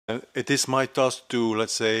It is my task to,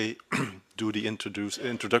 let's say, do the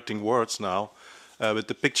introducing words now. With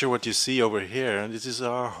the picture what you see over here, this is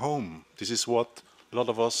our home. This is what a lot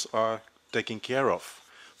of us are taking care of.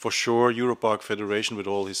 For sure, EUROPARC Federation with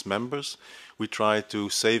all its members, we try to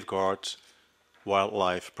safeguard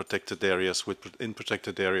wildlife, protected areas in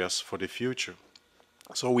protected areas for the future.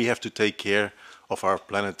 So we have to take care of our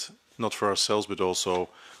planet, not for ourselves, but also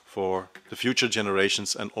for the future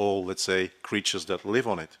generations and all, let's say, creatures that live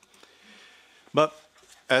on it. But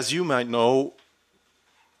as you might know,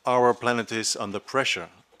 our planet is under pressure.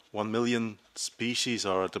 1 million species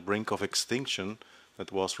are at the brink of extinction.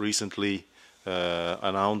 That was recently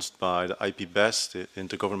announced by the IPBES, the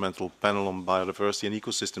Intergovernmental Panel on Biodiversity and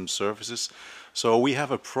Ecosystem Services. So we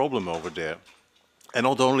have a problem over there. And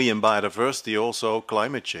not only in biodiversity, also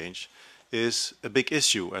climate change is a big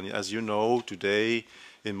issue. And as you know, today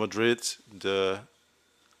in Madrid, the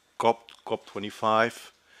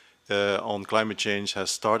COP25 on climate change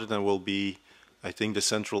has started and will be, I think, the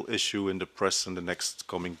central issue in the press in the next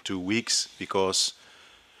coming 2 weeks, because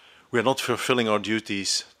we are not fulfilling our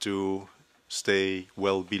duties to stay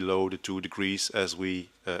well below the 2 degrees as we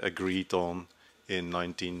agreed on in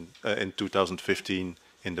 2015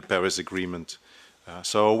 in the Paris Agreement.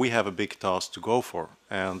 So we have a big task to go for,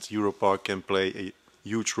 and EUROPARC can play a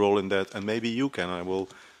huge role in that, and maybe you can. I will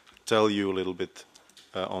tell you a little bit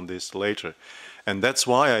on this later. And that's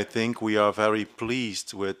why I think we are very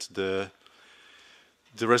pleased with the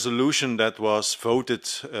resolution that was voted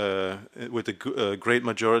with a great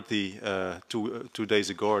majority 2 days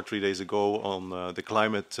ago or 3 days ago on the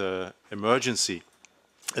climate emergency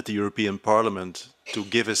at the European Parliament, to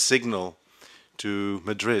give a signal to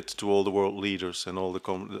Madrid, to all the world leaders and all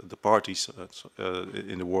the parties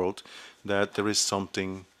in the world, that there is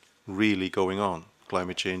something really going on.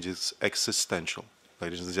 Climate change is existential,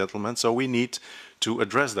 ladies and gentlemen, so we need to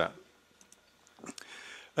address that.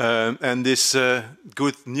 And this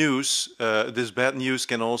good news, this bad news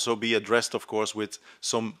can also be addressed, of course, with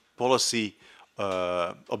some policy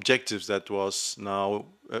objectives that was now,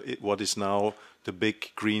 what is now the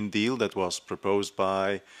big Green Deal that was proposed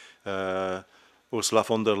by Ursula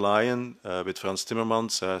von der Leyen with Frans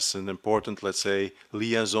Timmermans as an important, let's say,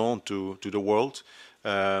 liaison to the world,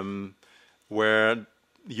 where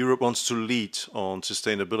Europe wants to lead on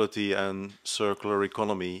sustainability and circular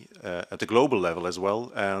economy at the global level as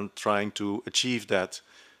well, and trying to achieve that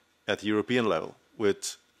at the European level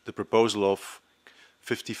with the proposal of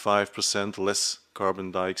 55% less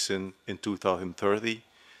carbon dioxide in 2030,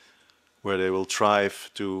 where they will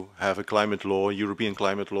strive to have a climate law, European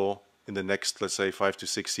climate law, in the next, let's say, 5 to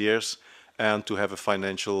 6 years, and to have a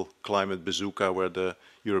financial climate bazooka where the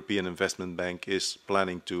European Investment Bank is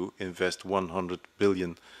planning to invest 100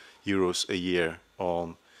 billion euros a year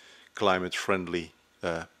on climate-friendly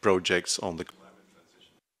projects on the climate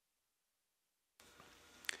transition.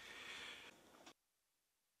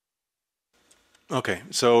 Okay,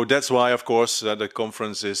 so that's why, of course, the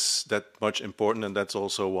conference is that much important, and that's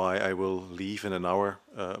also why I will leave in an hour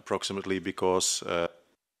approximately, because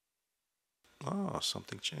oh,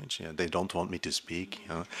 something changed. Yeah, they don't want me to speak.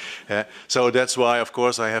 So that's why, of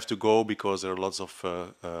course, I have to go, because there are lots of,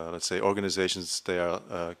 let's say, organizations. They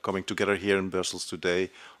are coming together here in Brussels today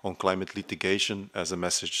on climate litigation as a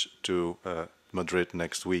message to Madrid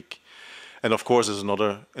next week. And of course, there's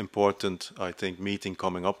another important, I think, meeting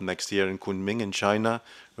coming up next year in Kunming in China,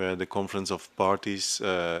 where the Conference of Parties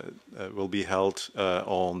will be held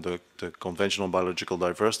on the Convention on Biological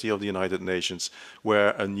Diversity of the United Nations,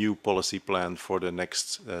 where a new policy plan for the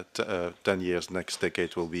next 10 years, next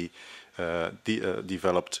decade, will be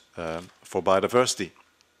developed for biodiversity.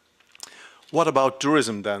 What about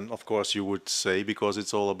tourism then, of course, you would say, because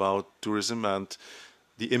it's all about tourism, and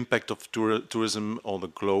the impact of tourism on the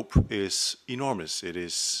globe is enormous. It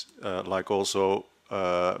is, like also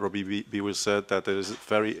Robbie Bewer said, that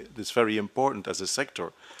it's very important as a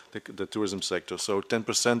sector, the tourism sector. So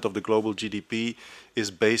 10% of the global GDP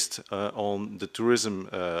is based on the tourism,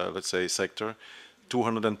 let's say, sector.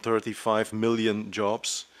 235 million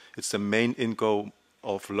jobs. It's the main income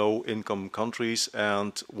of low-income countries,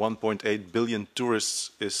 and 1.8 billion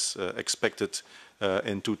tourists is expected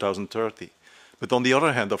in 2030. But on the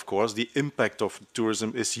other hand, of course, the impact of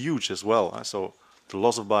tourism is huge as well. So the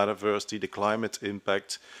loss of biodiversity, the climate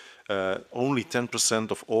impact, only 10%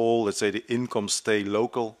 of all, let's say, the income stay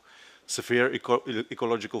local, severe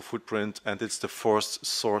ecological footprint, and it's the fourth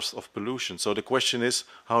source of pollution. So the question is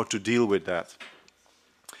how to deal with that.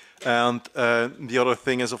 And the other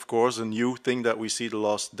thing is, of course, a new thing that we see the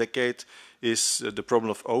last decade is the problem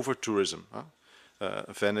of over-tourism.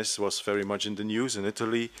 Venice was very much in the news in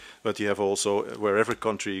Italy, but you have also, wherever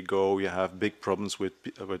country you go, you have big problems with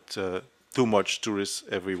too much tourists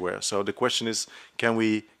everywhere. So the question is, can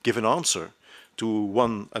we give an answer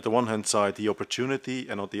to at the one hand side, the opportunity,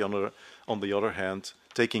 and on the other hand,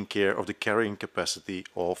 taking care of the carrying capacity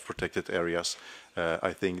of protected areas?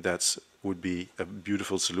 I think that would be a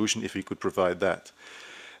beautiful solution if we could provide that.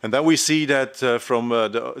 And then we see that from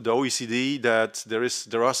the OECD that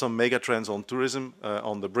there are some mega trends on tourism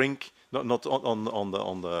on the brink, not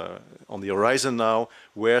on the horizon now,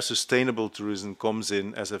 where sustainable tourism comes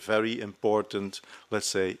in as a very important, let's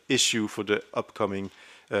say, issue for the upcoming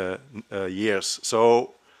years.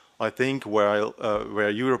 So I think where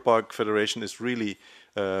EUROPARC Federation is really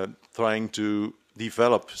trying to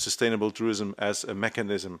develop sustainable tourism as a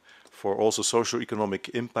mechanism for also socio-economic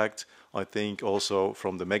impact, I think also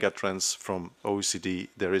from the mega trends from OECD,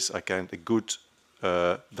 there is a good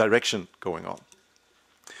direction going on.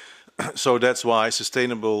 So that's why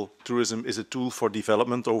sustainable tourism is a tool for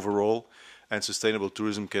development overall, and sustainable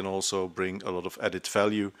tourism can also bring a lot of added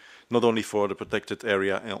value, not only for the protected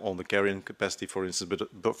area on the carrying capacity, for instance,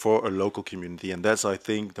 but for a local community. And that's, I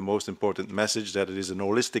think, the most important message, that it is an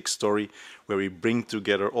holistic story where we bring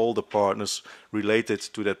together all the partners related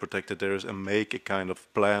to that protected areas and make a kind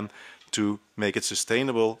of plan to make it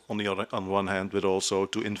sustainable on one hand, but also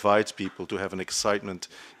to invite people to have an excitement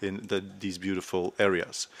in these beautiful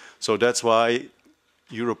areas. So that's why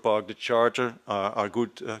EUROPARC, the charter, are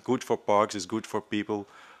good for parks, is good for people.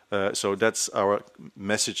 So that's our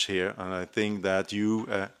message here, and I think that you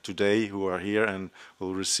today who are here and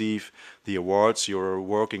will receive the awards, you're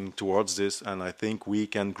working towards this, and I think we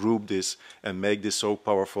can group this and make this so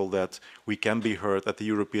powerful that we can be heard at the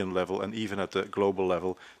European level and even at the global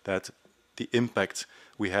level, that the impact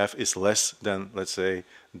we have is less than, let's say,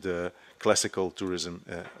 the classical tourism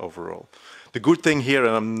overall. The good thing here,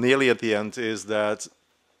 and I'm nearly at the end, is that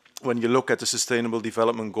when you look at the Sustainable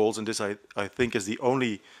Development Goals, and this I think is the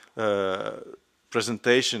only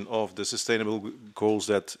presentation of the Sustainable Goals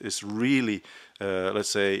that is really, let's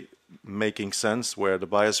say, making sense, where the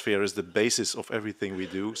biosphere is the basis of everything we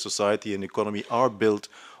do. Society and economy are built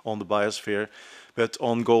on the biosphere. But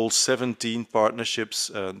on Goal 17,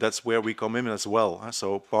 partnerships, that's where we come in as well.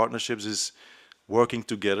 So partnerships is working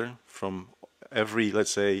together from every,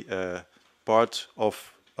 let's say, part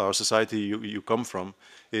of our society you come from,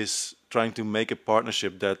 is trying to make a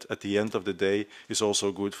partnership that at the end of the day is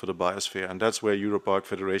also good for the biosphere. And that's where EUROPARC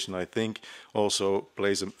Federation, I think, also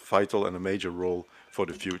plays a vital and a major role for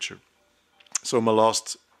the future. So my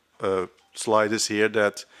last slide is here,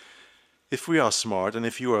 that if we are smart, and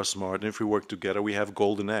if you are smart, and if we work together, we have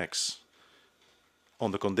golden eggs.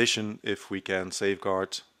 On the condition if we can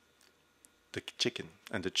safeguard the chicken,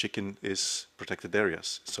 and the chicken is protected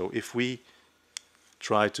areas. So if we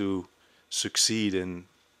try to succeed in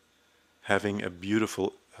having a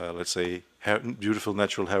beautiful, let's say, beautiful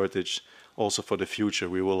natural heritage also for the future,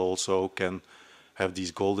 we will also can have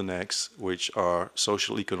these golden eggs, which are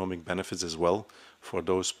social economic benefits as well for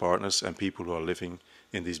those partners and people who are living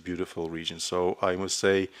in these beautiful regions. So I must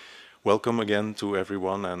say welcome again to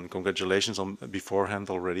everyone, and congratulations on beforehand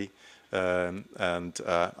already.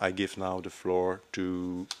 I give now the floor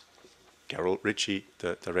to Carol Ritchie,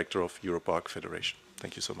 the Director of EUROPARC Federation.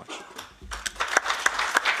 Thank you so much.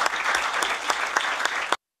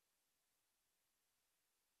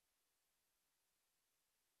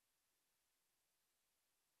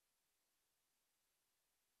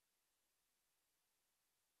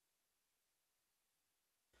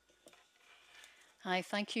 Hi,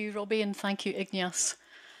 thank you, Robbie, and thank you, Ignace.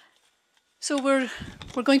 So we're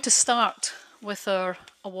going to start with our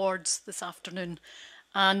awards this afternoon,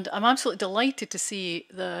 and I'm absolutely delighted to see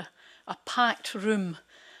a packed room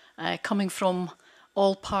coming from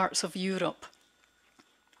all parts of Europe.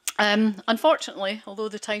 Unfortunately, although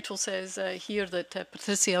the title says here that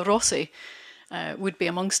Patricia Rossi would be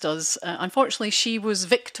amongst us, unfortunately she was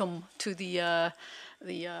victim to the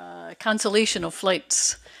cancellation of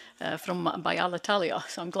flights by Alitalia,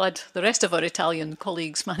 so I'm glad the rest of our Italian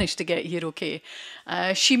colleagues managed to get here okay.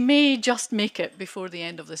 She may just make it before the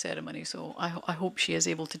end of the ceremony, so I hope she is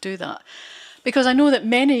able to do that. Because I know that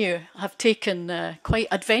many of you have taken quite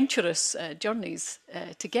adventurous journeys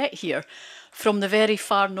to get here, from the very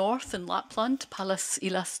far north in Lapland, Pallas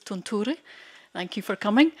Illas Tunturi. Thank you for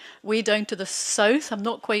coming. Way down to the south. I'm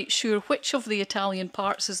not quite sure which of the Italian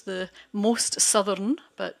parts is the most southern,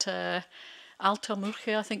 but Alta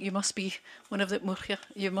Murcia, I think you must be one of the Murcia.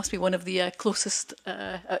 You must be one of the closest,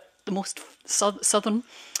 the most southern.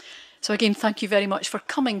 So again, thank you very much for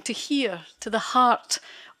coming to here, to the heart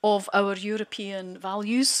of our European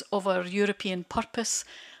values, of our European purpose,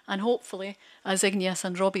 and hopefully, as Ignace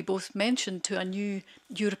and Robbie both mentioned, to a new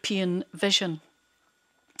European vision.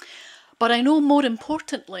 But I know more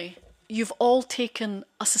importantly, you've all taken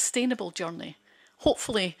a sustainable journey,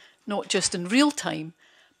 hopefully not just in real time,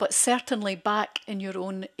 but certainly back in your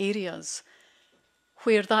own areas,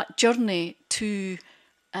 where that journey to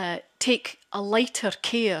take a lighter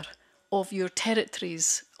care of your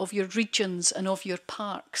territories, of your regions and of your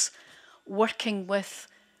parks, working with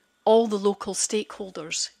all the local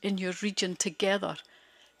stakeholders in your region together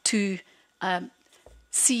to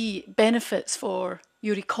see benefits for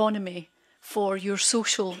your economy, for your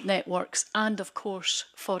social networks, and of course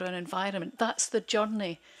for our environment. That's the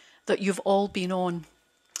journey that you've all been on.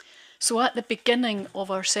 So at the beginning of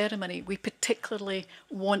our ceremony, we particularly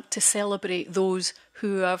want to celebrate those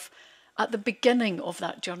who have at the beginning of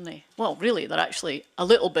that journey. Well, really, they're actually a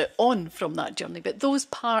little bit on from that journey, but those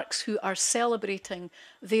parks who are celebrating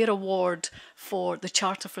their award for the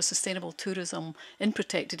Charter for Sustainable Tourism in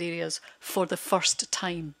protected areas for the first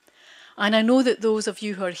time. And I know that those of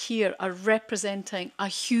you who are here are representing a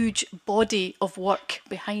huge body of work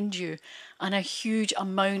behind you and a huge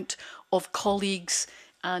amount of colleagues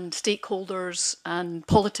and stakeholders and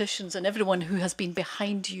politicians and everyone who has been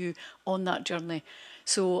behind you on that journey.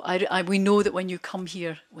 So we know that when you come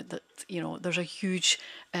here, there's a huge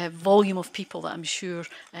volume of people that I'm sure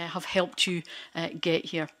have helped you get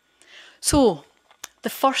here. So the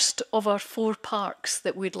first of our 4 parks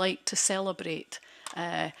that we'd like to celebrate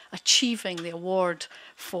achieving the award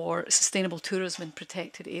for sustainable tourism in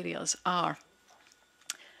protected areas are.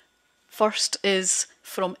 First is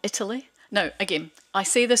from Italy. Now, again, I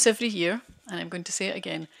say this every year, and I'm going to say it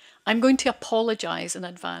again. I'm going to apologise in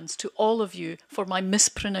advance to all of you for my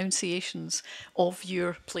mispronunciations of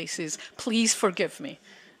your places. Please forgive me.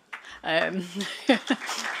 I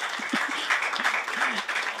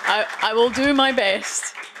will do my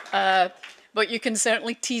best, but you can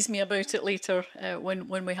certainly tease me about it later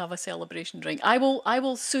when we have a celebration drink. I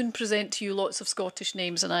will soon present to you lots of Scottish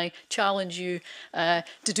names, and I challenge you to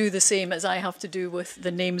do the same as I have to do with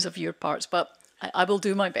the names of your parks, but I will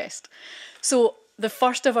do my best. So the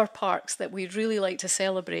first of our parks that we'd really like to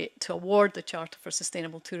celebrate to award the Charter for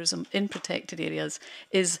Sustainable Tourism in protected areas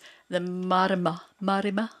is the Maremma.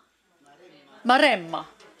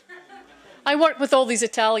 I work with all these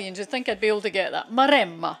Italians. I think I'd be able to get that.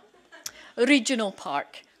 Maremma Regional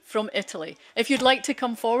Park from Italy. If you'd like to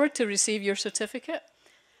come forward to receive your certificate,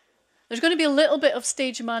 there's going to be a little bit of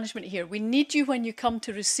stage management here. We need you when you come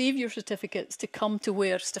to receive your certificates to come to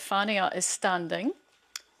where Stefania is standing.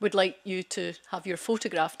 We'd like you to have your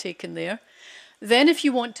photograph taken there. Then if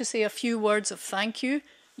you want to say a few words of thank you,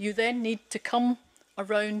 you then need to come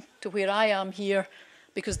around to where I am here,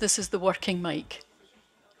 because this is the working mic.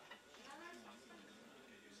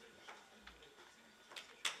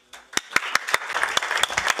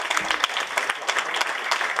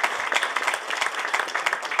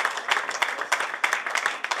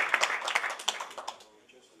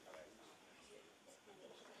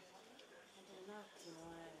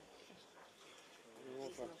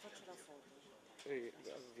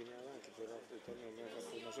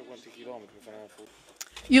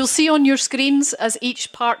 You'll see on your screens as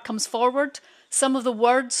each park comes forward some of the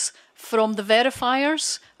words from the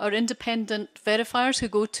verifiers, our independent verifiers who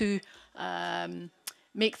go to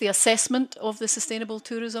make the assessment of the sustainable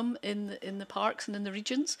tourism in the parks and in the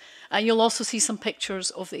regions. And you'll also see some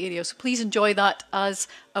pictures of the area. So please enjoy that as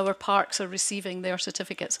our parks are receiving their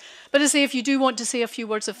certificates. But as I say, if you do want to say a few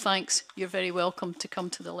words of thanks, you're very welcome to come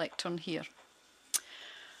to the lectern here.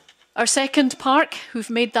 Our second park, who've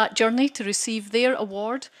made that journey to receive their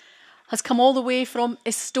award, has come all the way from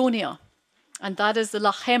Estonia, and that is the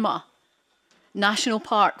Lahemaa National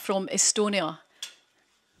Park from Estonia.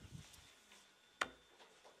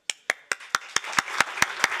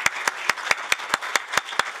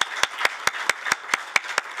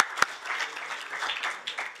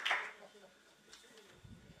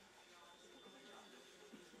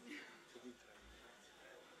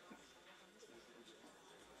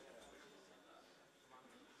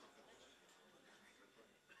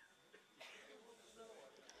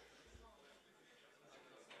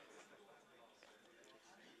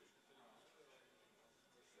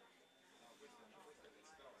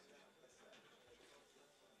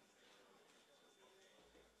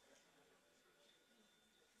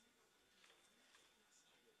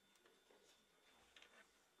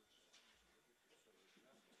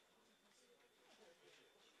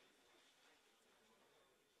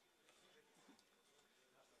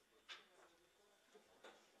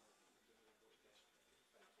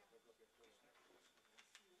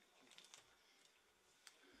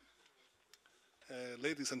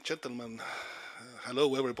 Ladies and gentlemen,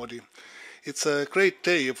 hello everybody. It's a great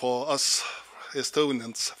day for us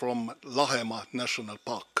Estonians from Lahemaa National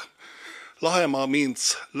Park. Lahemaa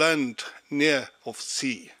means land near of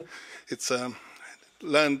sea. It's a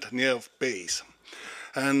land near of bays.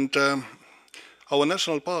 And our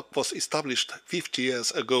national park was established 50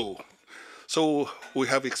 years ago. So we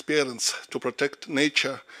have experience to protect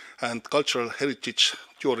nature and cultural heritage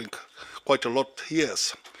during quite a lot of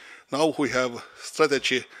years. Now we have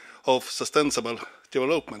strategy of sustainable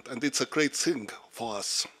development, and it's a great thing for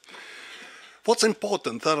us. What's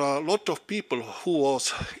important, there are a lot of people who were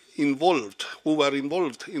involved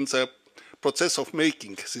in the process of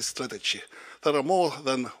making this strategy. There are more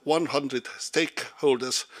than 100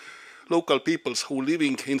 stakeholders, local peoples who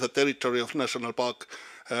living in the territory of national park,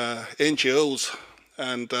 NGOs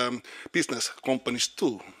and business companies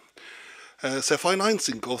too. The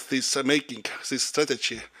financing of this making this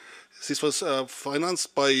strategy, this was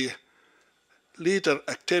financed by Leader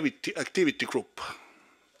Activity Group,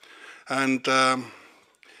 and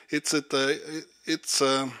it's a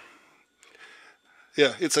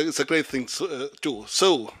great thing too.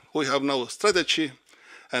 So we have now a strategy,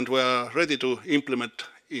 and we are ready to implement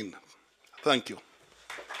in. Thank you.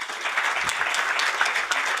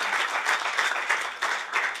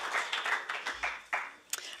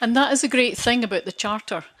 And that is a great thing about the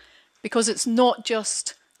Charter, because it's not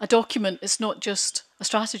just a document, it's not just a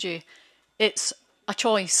strategy, it's a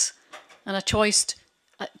choice, and a choice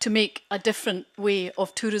to make a different way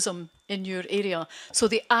of tourism in your area. So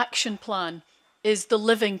the action plan is the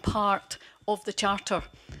living part of the Charter.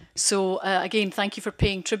 So again, thank you for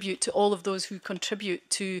paying tribute to all of those who contribute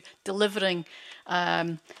to delivering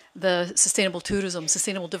the sustainable tourism,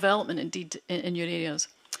 sustainable development indeed in your areas.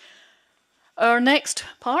 Our next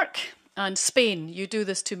park, and Spain, you do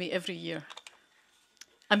this to me every year.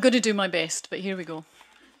 I'm going to do my best, but here we go.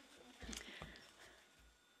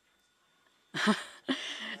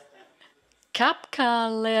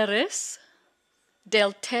 Capcaleres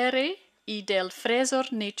del Terre y del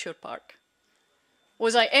Fresor Nature Park.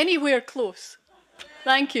 Was I anywhere close?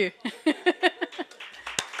 Thank you.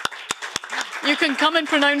 You can come and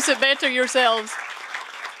pronounce it better yourselves.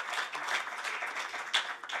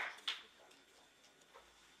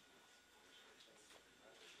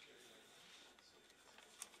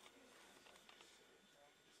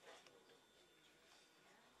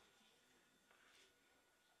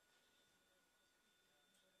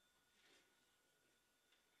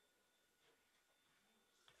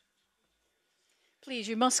 Please,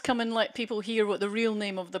 you must come and let people hear what the real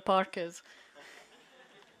name of the park is.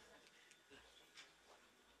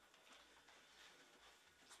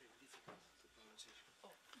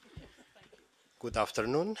 Good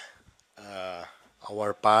afternoon.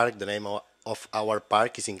 Our park, the name of our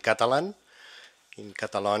park is in Catalan. In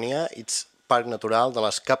Catalonia, it's Parc Natural de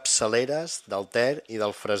les Capçaleres del Ter i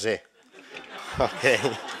del Freser. Okay.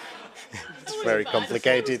 It's very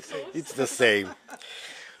complicated. It's the same.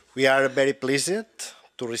 We are very pleased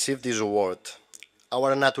to receive this award.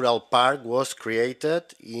 Our natural park was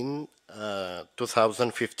created in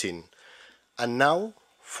 2015, and now,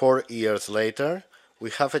 4 years later, we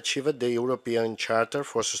have achieved the European Charter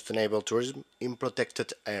for Sustainable Tourism in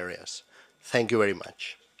protected areas. Thank you very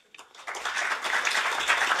much.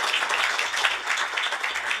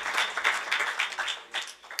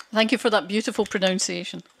 Thank you for that beautiful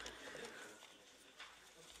pronunciation.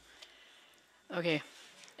 Okay,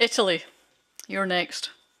 Italy, you're next.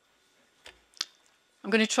 I'm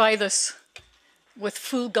going to try this with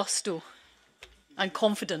full gusto and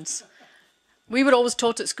confidence. We were always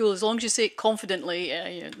taught at school, as long as you say it confidently,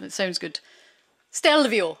 it sounds good.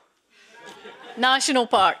 Stelvio, National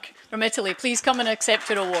Park from Italy. Please come and accept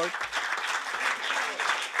your award.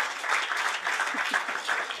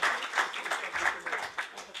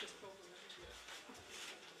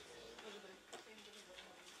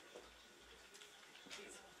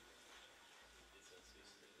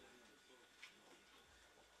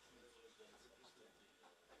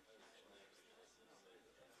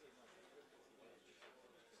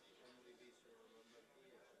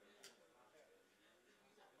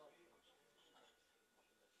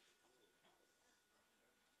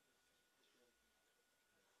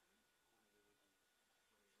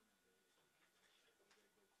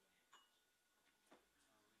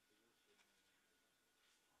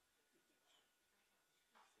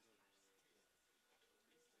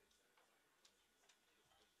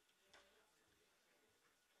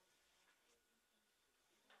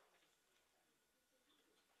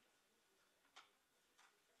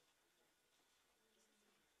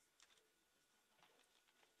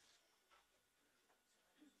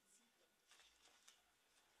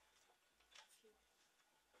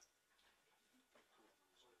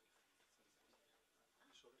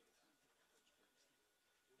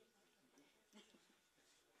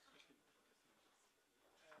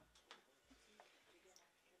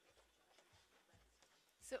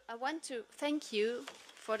 So I want to thank you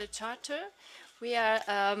for the charter. We are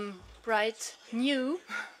bright new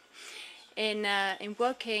in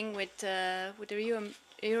working with the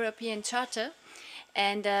European Charter,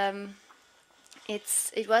 and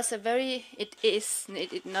it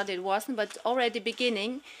wasn't, but already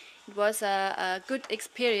beginning, it was a good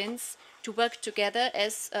experience to work together,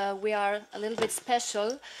 as we are a little bit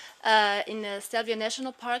special in Stelvio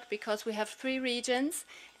National Park because we have 3 regions,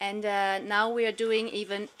 and now we are doing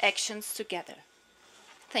even actions together.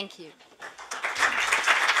 Thank you.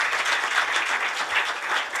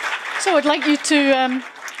 So I'd like you to,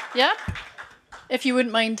 if you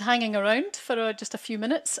wouldn't mind hanging around for just a few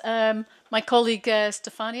minutes. My colleague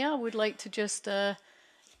Stefania would like to just,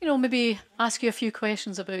 maybe ask you a few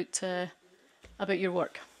questions about your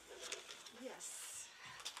work.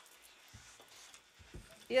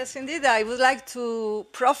 Yes, indeed. I would like to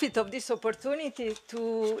profit of this opportunity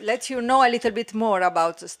to let you know a little bit more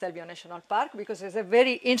about Stelvio National Park, because it's a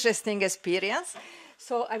very interesting experience.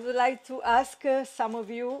 So I would like to ask some of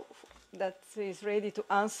you that is ready to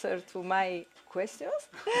answer to my questions.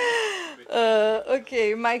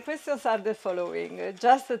 Okay, my questions are the following.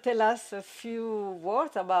 Just tell us a few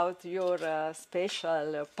words about your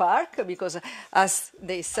special park, because as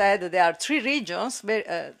they said, there are 3 regions,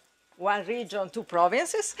 1 region, 2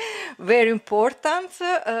 provinces, very important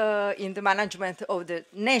in the management of the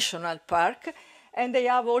national park, and they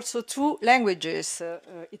have also 2 languages,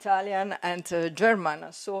 Italian and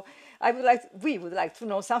German. So we would like to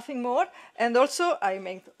know something more, and also I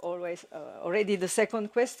made always already the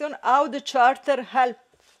second question: how the charter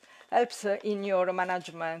helps in your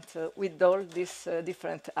management with all these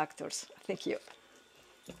different actors. Thank you.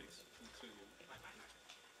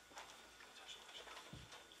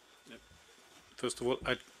 First of all,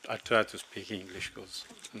 I try to speak English because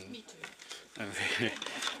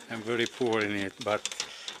I'm very poor in it. But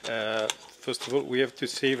first of all, we have to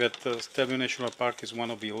say that Stelvio National Park is one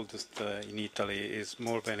of the oldest in Italy. It's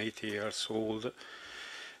more than 80 years old,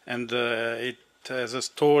 and it has a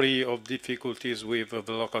story of difficulties with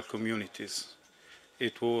the local communities.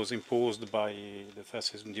 It was imposed by the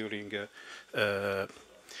fascism during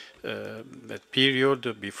that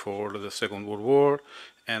period before the Second World War.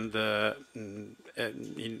 And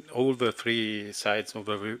in all the 3 sides of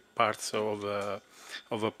the parts of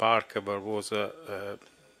the park, there was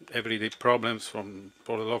everyday problems for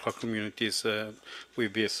the local communities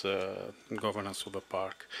with this governance of the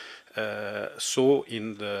park. So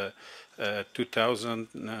in the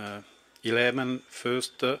 2011,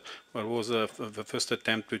 there was the first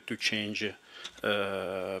attempt to change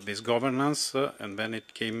this governance, and then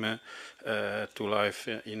it came to life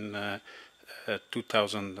in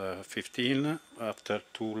 2015, after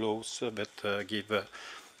 2 laws that give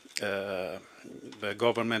the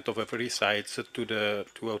government of the 3 sides to the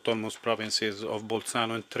 2 autonomous provinces of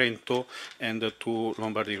Bolzano and Trento and the 2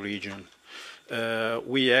 Lombardy region.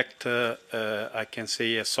 We act, I can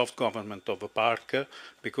say, a soft government of the park,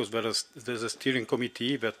 because there's a steering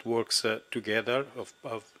committee that works together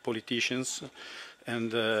of politicians,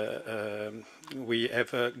 and we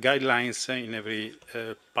have guidelines in every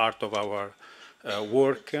part of our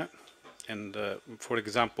work. And for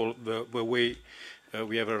example, the way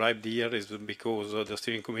we have arrived here is because the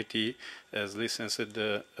steering committee has licensed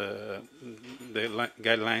the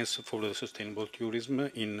guidelines for the sustainable tourism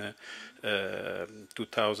in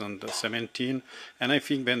 2017. And I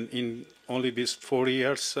think that in only these 4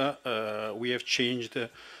 years we have changed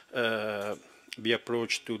the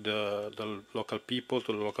approach to the local people,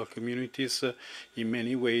 to the local communities in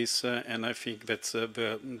many ways, and I think that's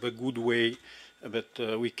the good way that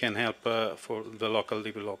we can help for the local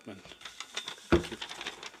development. Thank you.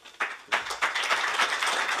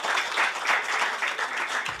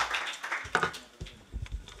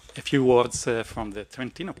 A few words from the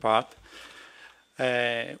Trentino part.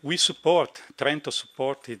 Trento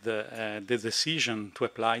supported the decision to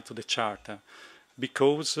apply to the Charter,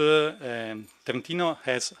 because Trentino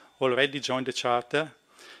has already joined the Charter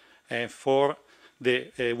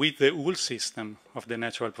with the whole system of the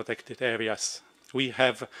natural protected areas. We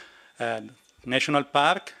have national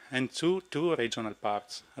park and two regional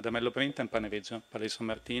parks, Adamello Brenta and Paneveggio, Palais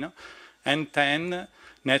Martino, and 10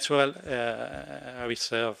 natural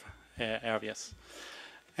reserve areas.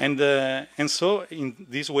 And so in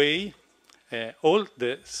this way, all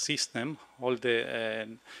the system, all the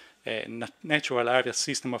natural area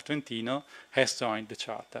system of Trentino has joined the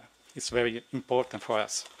Charter. It's very important for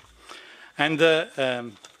us. And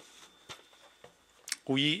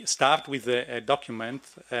we start with a document,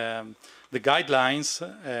 the guidelines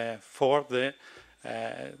for the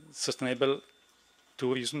sustainable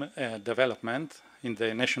tourism development in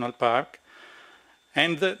the national park,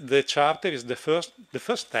 and the charter is the first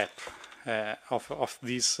step of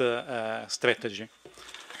this strategy.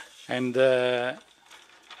 And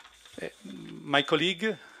my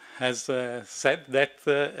colleague has said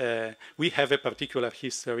that we have a particular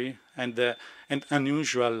history and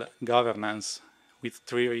unusual governance with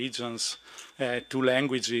 3 regions, 2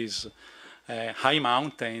 languages, high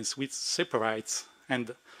mountains, which separates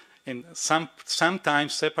and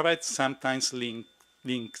sometimes separates, sometimes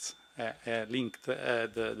linked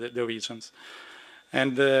the regions.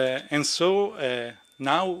 And so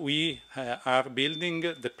now we are building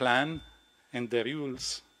the plan and the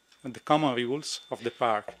rules, and the common rules of the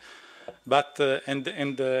park. But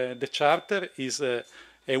the charter is a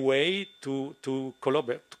way to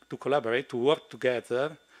collaborate, to work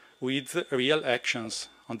together with real actions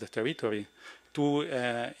on the territory, to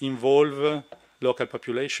involve local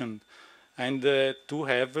population, and to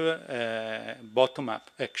have bottom-up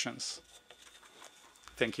actions.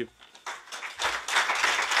 Thank you.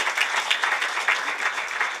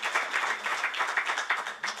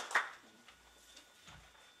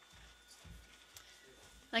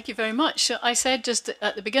 Thank you very much. I said just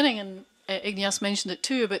at the beginning, and Ignace mentioned it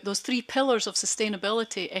too, about those 3 pillars of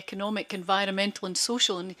sustainability: economic, environmental and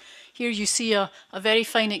social. And here you see a very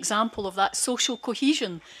fine example of that social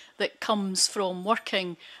cohesion that comes from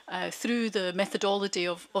working through the methodology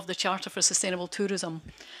of the Charter for Sustainable Tourism.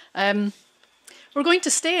 We're going to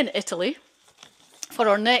stay in Italy for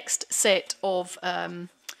our next set of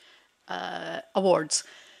awards.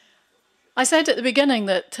 I said at the beginning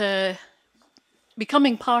that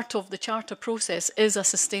becoming part of the Charter process is a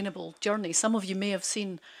sustainable journey. Some of you may have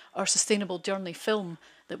seen our Sustainable Journey film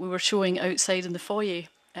that we were showing outside in the foyer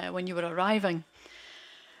when you were arriving.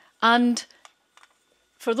 And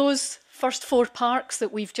for those first 4 parks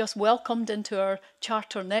that we've just welcomed into our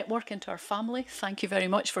Charter network, into our family, thank you very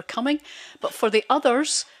much for coming. But for the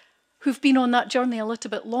others who've been on that journey a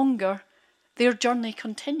little bit longer, their journey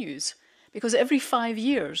continues. Because every 5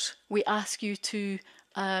 years we ask you to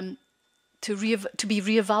be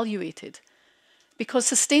re-evaluated. Because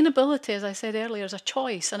sustainability, as I said earlier, is a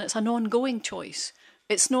choice, and it's an ongoing choice.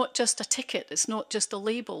 It's not just a ticket, it's not just a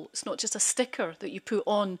label, it's not just a sticker that you put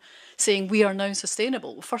on saying we are now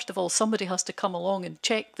sustainable. Well, first of all, somebody has to come along and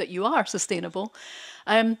check that you are sustainable.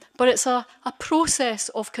 But it's a process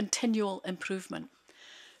of continual improvement.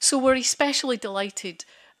 So we're especially delighted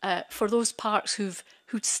for those parks who've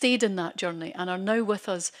stayed in that journey and are now with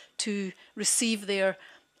us to receive their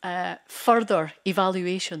further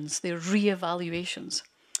evaluations, their re-evaluations.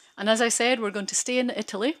 And as I said, we're going to stay in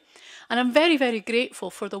Italy. And I'm very, very grateful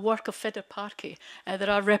for the work of FederParchi. There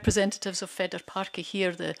are representatives of FederParchi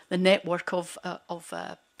here, the network of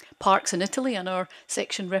parks in Italy, and our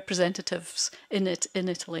section representatives in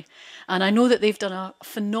Italy. And I know that they've done a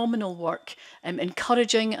phenomenal work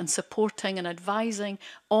encouraging and supporting and advising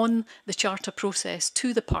on the Charter process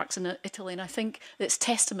to the parks in Italy. And I think it's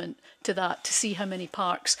testament to that, to see how many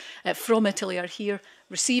parks from Italy are here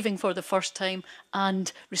receiving for the first time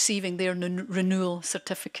and receiving their renewal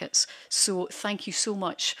certificates. So thank you so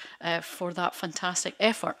much for that fantastic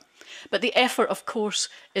effort. But the effort, of course,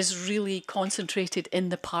 is really concentrated in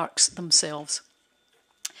the parks themselves.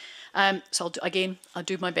 So I'll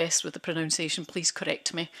do my best with the pronunciation. Please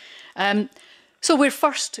correct me. So we're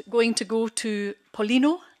first going to go to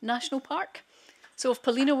Pollino National Park. So if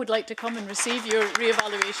Pollino would like to come and receive your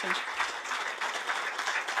re-evaluation.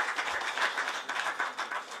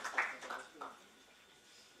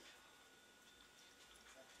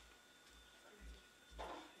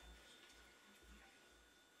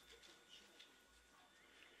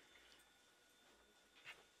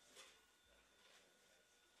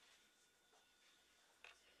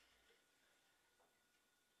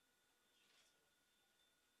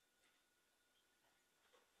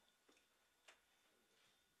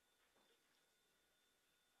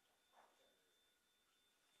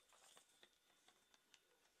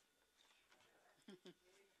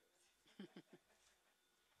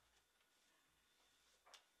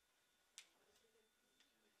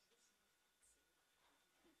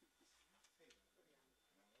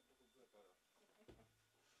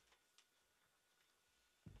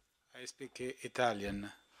 I speak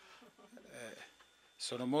Italian.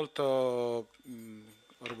 Sono molto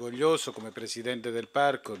orgoglioso come presidente del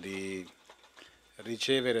parco di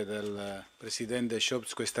ricevere dal presidente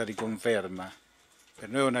Scholz questa riconferma. Per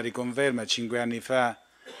noi è una riconferma. 5 anni fa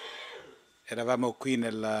eravamo qui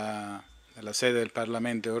nella sede del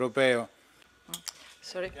Parlamento europeo.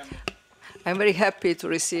 Sorry. I'm very happy to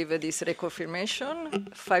receive this reconfirmation.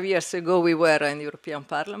 5 years ago we were in the European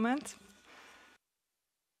Parliament.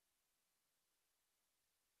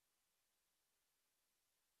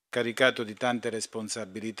 caricato di tante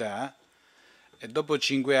responsabilità e dopo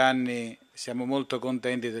 5 anni siamo molto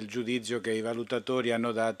contenti del giudizio che i valutatori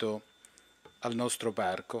hanno dato al nostro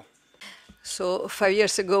parco. So 5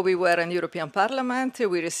 years ago we were in the European Parliament,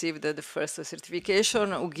 we received the first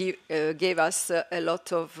certification, who gave us a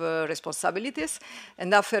lot of responsibilities,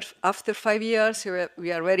 and after 5 years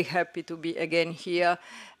we are very happy to be again here,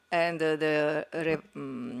 and the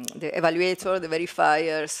evaluator, the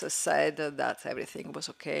verifiers said that everything was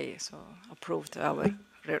okay, so approved our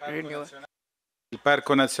renewal. Il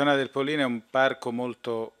Parco Nazionale del Pollino è un parco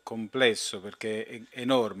molto complesso perché è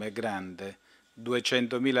enorme, è grande,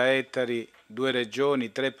 200.000 ettari, 2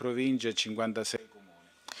 regioni, 3 province e 56 comuni.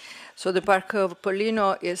 So the Park of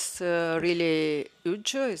Pollino is really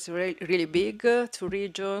huge, it's really big, 2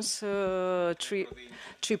 regions, 3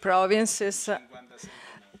 provinces,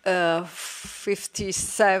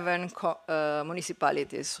 57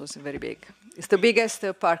 municipalities, so it's very big. It's the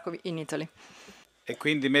biggest park in Italy. E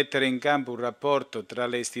quindi mettere in campo un rapporto tra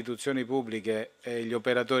le istituzioni pubbliche e gli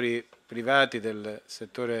operatori privati del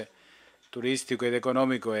settore turistico ed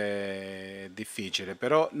economico è difficile,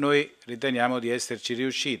 però noi riteniamo di esserci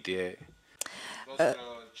riusciti.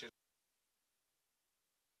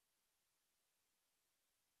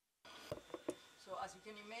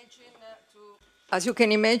 As you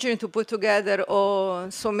can imagine, to put together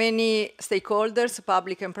so many stakeholders,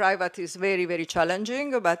 public and private, is very, very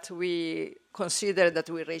challenging, but we consider that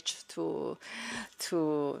we reached to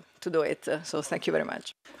do it. So thank you very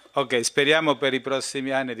much. Ok, speriamo per i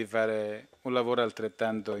prossimi anni di fare un lavoro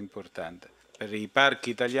altrettanto importante per i parchi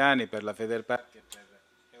italiani, per la Federpark e per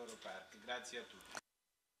EUROPARC. Grazie a tutti.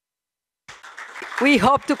 We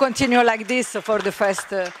hope to continue like this for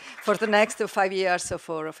the next 5 years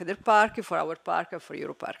for Federpark, for our park, for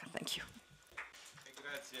EUROPARC. Thank you.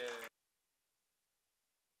 Grazie.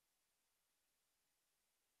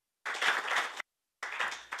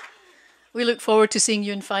 We look forward to seeing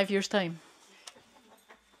you in 5 years' time.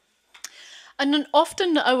 And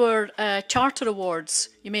often our charter awards,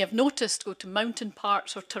 you may have noticed, go to mountain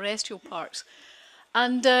parks or terrestrial parks.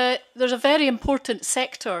 And there's a very important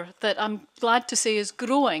sector that I'm glad to say is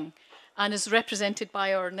growing and is represented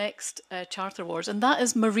by our next Charter Awards, and that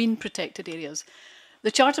is marine protected areas.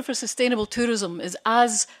 The Charter for Sustainable Tourism is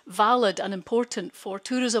as valid and important for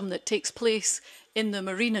tourism that takes place in the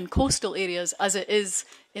marine and coastal areas as it is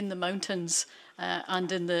in the mountains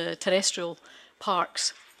and in the terrestrial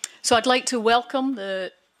parks. So I'd like to welcome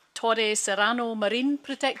the Torre Serrano Marine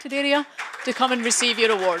Protected Area to come and receive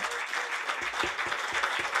your award.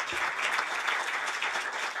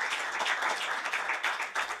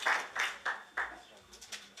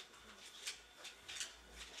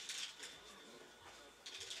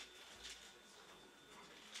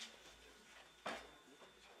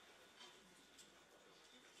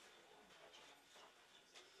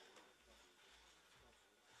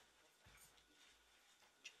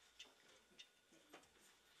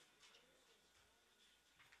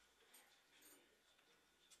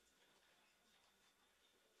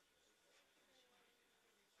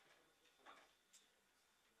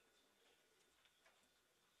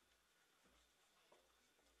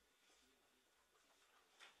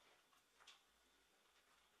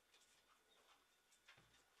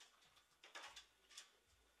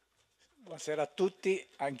 Buonasera a tutti,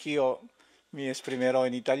 anch'io mi esprimerò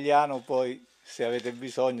in italiano, poi se avete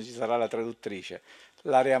bisogno ci sarà la traduttrice.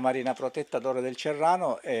 L'area marina protetta Torre del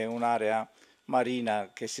Cerrano è un'area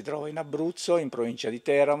marina che si trova in Abruzzo, in provincia di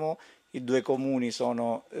Teramo. I 2 comuni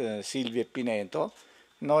sono Silvi e Pineto.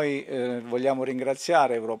 Noi vogliamo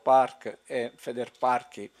ringraziare EUROPARC e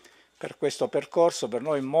Federparchi per questo percorso, per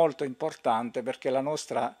noi molto importante, perché la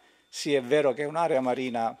nostra, sì, è vero che è un'area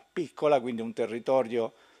marina piccola, quindi un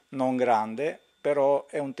territorio non grande, però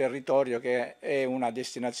è un territorio che è una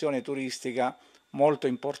destinazione turistica molto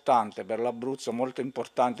importante per l'Abruzzo, molto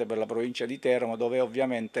importante per la provincia di Teramo, dove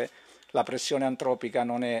ovviamente la pressione antropica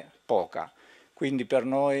non è poca. Quindi per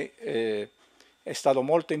noi è stato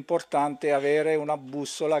molto importante avere una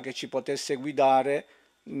bussola che ci potesse guidare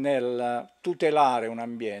nel tutelare un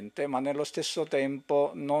ambiente, ma nello stesso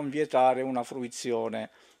tempo non vietare una fruizione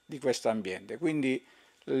di questo ambiente. Quindi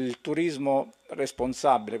il turismo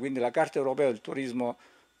responsabile, quindi la Carta Europea del Turismo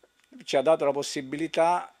ci ha dato la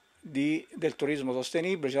possibilità del turismo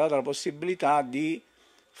sostenibile, ci ha dato la possibilità di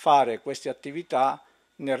fare queste attività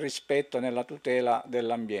nel rispetto e nella tutela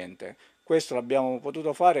dell'ambiente. Questo l'abbiamo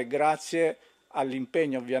potuto fare grazie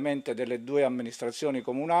all'impegno ovviamente delle 2 amministrazioni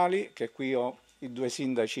comunali, che qui ho i 2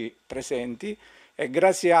 sindaci presenti, e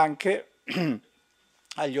grazie anche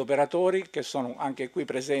agli operatori che sono anche qui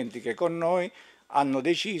presenti, che con noi hanno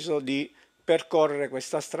deciso di percorrere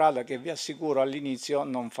questa strada che vi assicuro all'inizio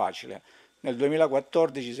non facile. Nel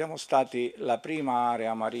 2014 siamo stati la prima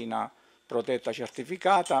area marina protetta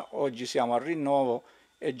certificata, oggi siamo al rinnovo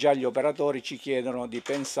e già gli operatori ci chiedono di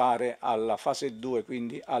pensare alla fase 2,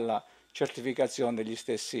 quindi alla certificazione degli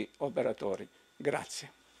stessi operatori.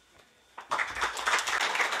 Grazie.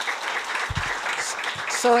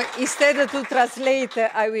 So instead to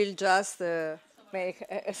translate, I will just make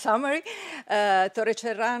a summary. Torre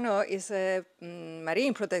Cerrano is a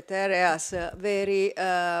marine protected area, it's a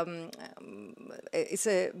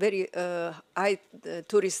very high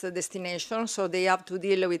tourist destination, so they have to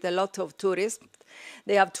deal with a lot of tourists.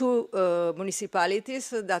 They have two municipalities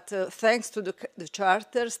that, thanks to the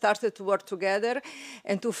charter, started to work together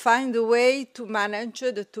and to find a way to manage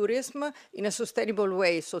the tourism in a sustainable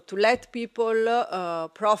way, so to let people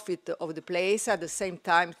profit of the place at the same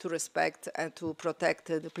time to respect and to protect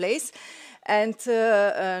the place. And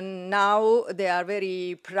now they are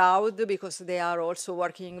very proud because they are also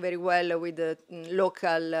working very well with the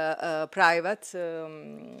local private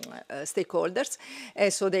stakeholders.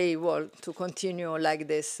 And so they want to continue like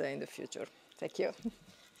this in the future. Thank you.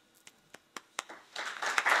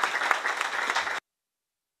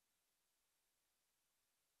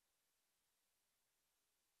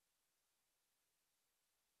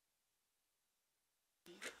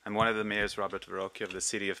 I'm one of the mayors, Robert Verrocchio, of the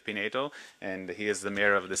city of Pinedo, and he is the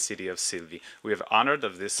mayor of the city of Silvi. We have honored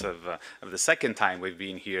of the second time we've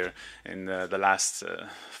been here in the last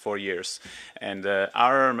 4 years. And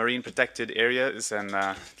our marine protected area is in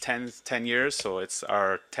 10 years, so it's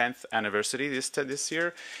our 10th anniversary this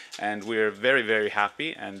year. And we're very, very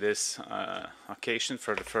happy. And this occasion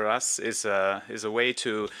for us is a way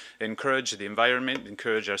to encourage the environment,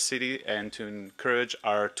 encourage our city, and to encourage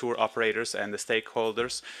our tour operators and the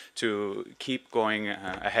stakeholders to keep going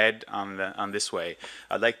ahead on this way.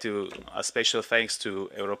 I'd like to a special thanks to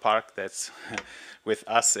EUROPARC that's with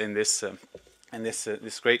us in this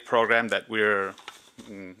this great program that we're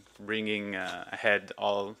bringing ahead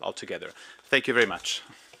all together. Thank you very much.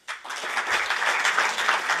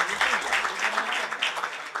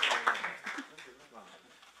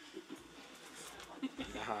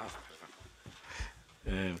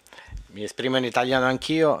 Mi esprimo in italiano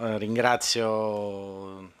anch'io,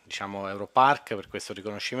 ringrazio EUROPARC per questo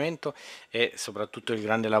riconoscimento e soprattutto il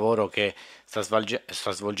grande lavoro che sta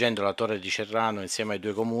svolgendo la Torre di Cerrano insieme ai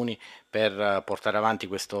due comuni per portare avanti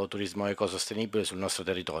questo turismo ecosostenibile sul nostro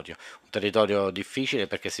territorio. Un territorio difficile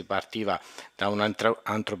perché si partiva da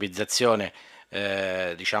un'antropizzazione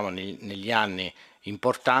negli anni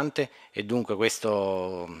importante e dunque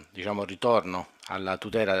questo ritorno alla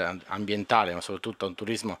tutela ambientale, ma soprattutto a un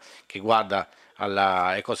turismo che guarda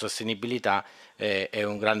alla ecosostenibilità è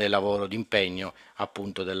un grande lavoro di impegno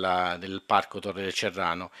appunto del Parco Torre del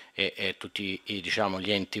Cerrano e tutti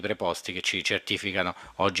gli enti preposti che ci certificano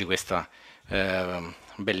oggi questo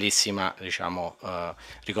bellissimo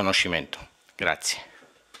riconoscimento. Grazie.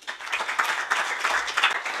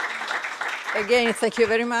 Again, thank you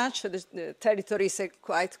very much. The territory is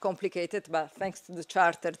quite complicated, but thanks to the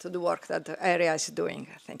charter, to the work that the area is doing.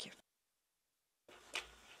 Thank you.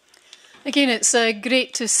 Again, it's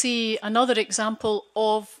great to see another example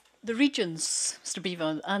of the regions, Mr.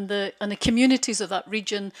 Biva, and the communities of that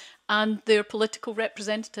region and their political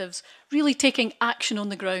representatives really taking action on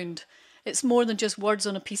the ground. It's more than just words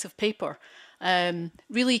on a piece of paper.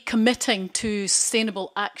 Really committing to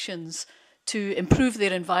sustainable actions to improve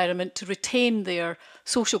their environment, to retain their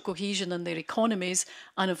social cohesion and their economies,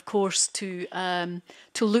 and of course to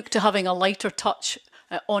look to having a lighter touch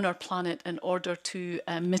on our planet in order to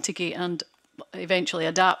mitigate and eventually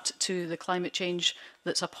adapt to the climate change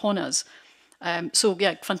that's upon us. So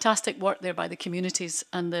yeah, fantastic work there by the communities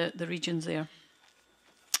and the regions there.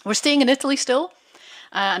 We're staying in Italy still,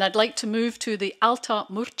 and I'd like to move to the Alta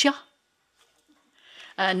Murcia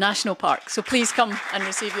National Park. So please come and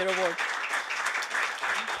receive your award.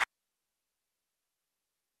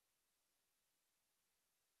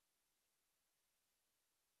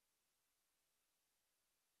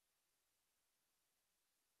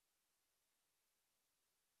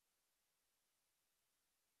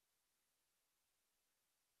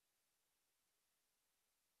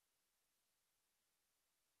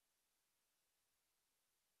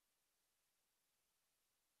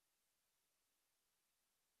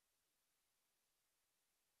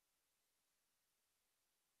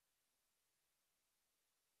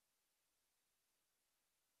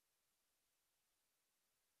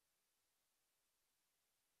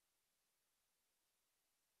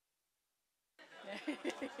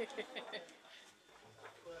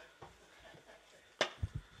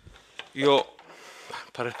 Io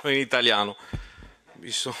parlerò in italiano,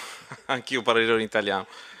 visto anch'io parlerò in italiano.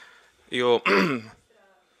 Io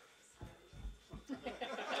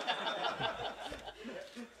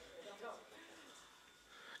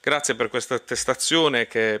Grazie per questa attestazione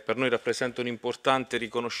che per noi rappresenta un importante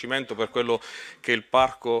riconoscimento per quello che il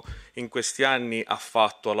parco in questi anni ha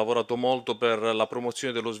fatto. Ha lavorato molto per la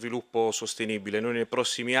promozione dello sviluppo sostenibile. Noi nei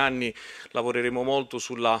prossimi anni lavoreremo molto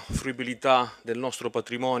sulla fruibilità del nostro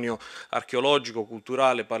patrimonio archeologico,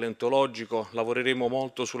 culturale, paleontologico. Lavoreremo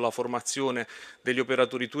molto sulla formazione degli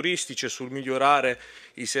operatori turistici e sul migliorare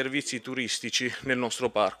i servizi turistici nel nostro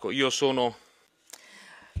parco.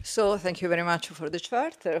 So thank you very much for the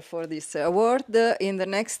chart, for this award. In the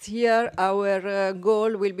next year, our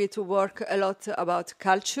goal will be to work a lot about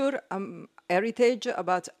culture, heritage,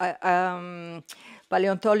 about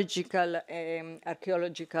paleontological and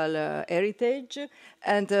archaeological heritage,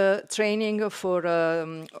 and training for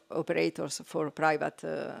operators for private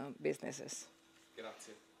businesses.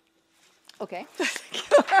 Grazie. Okay.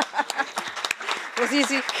 It was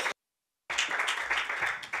easy.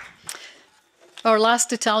 Our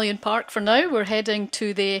last Italian park for now, we're heading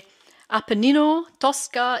to the Appennino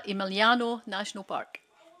Tosca Emiliano National Park.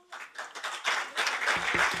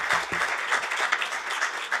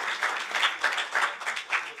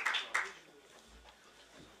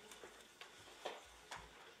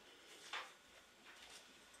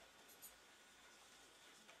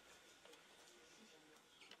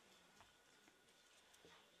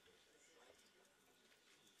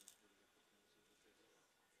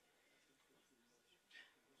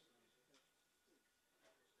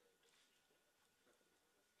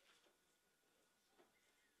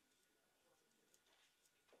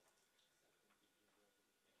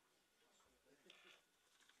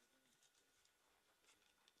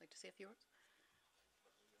 To say a few words?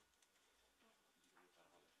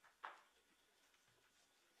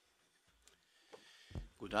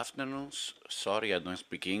 Good afternoon. Sorry, I don't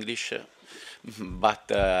speak English,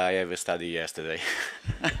 but I have studied yesterday.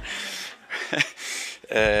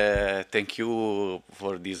 Thank you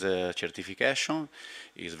for this certification.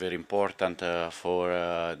 It's very important for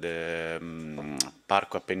the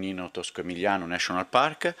Parco Appennino Tosco-Emiliano National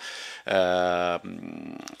Park.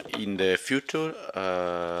 In the future,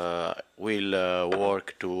 we'll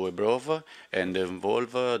work to improve and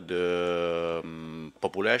involve the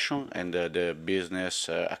population and the business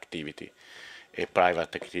activity, a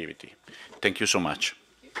private activity. Thank you so much.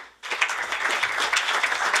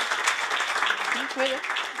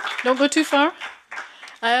 Don't go too far.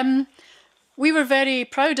 We were very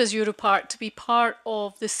proud as EUROPARC to be part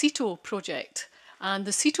of the CITO project. And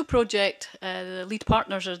the CITO project, the lead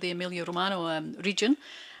partners are the Emilia-Romagna region.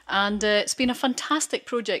 And it's been a fantastic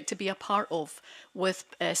project to be a part of, with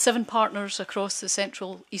 7 partners across the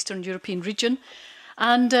Central Eastern European region.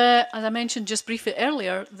 And as I mentioned just briefly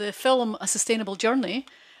earlier, the film A Sustainable Journey,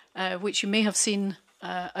 which you may have seen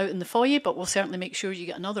out in the foyer, but we'll certainly make sure you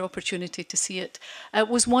get another opportunity to see it,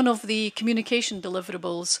 was one of the communication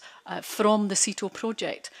deliverables from the CITO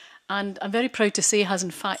project. And I'm very proud to say has in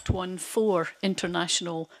fact won 4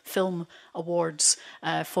 international film awards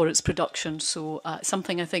for its production. So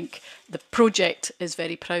something I think the project is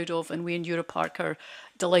very proud of, and we in EUROPARC are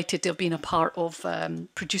delighted to have been a part of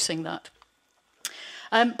producing that.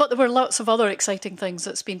 But there were lots of other exciting things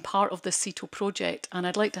that's been part of this CITO project, and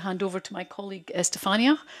I'd like to hand over to my colleague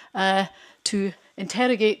Stefania to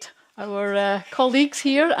interrogate our colleagues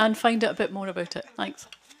here and find out a bit more about it. Thanks.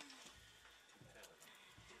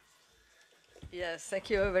 Yes, thank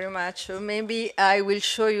you very much. Maybe I will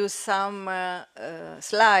show you some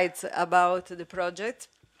slides about the project,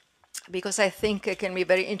 because I think it can be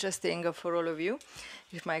very interesting for all of you.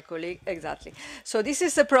 If my colleague, exactly. So this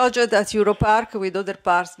is a project that EUROPARC with other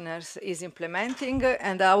partners is implementing,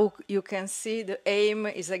 and how you can see the aim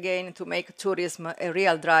is again to make tourism a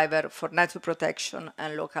real driver for nature protection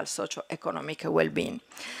and local socio-economic well-being.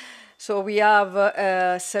 So we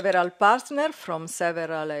have several partners from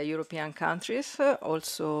several European countries,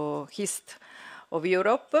 also east of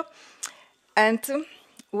Europe. And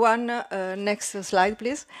one, next slide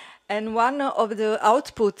please. And one of the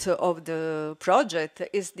output of the project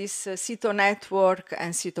is this CITO network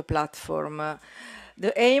and CITO platform.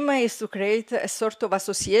 The aim is to create a sort of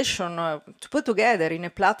association, to put together in a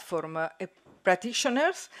platform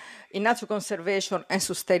practitioners in nature conservation and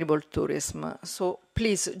sustainable tourism. So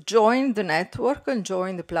please join the network and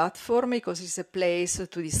join the platform, because it's a place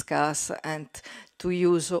to discuss and to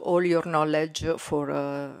use all your knowledge for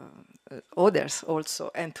others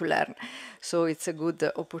also, and to learn. So it's a good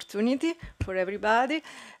opportunity for everybody.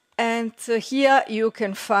 And here you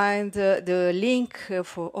can find the link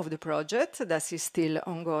of the project that is still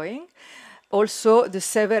ongoing. Also, the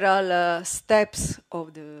several steps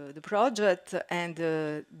of the project and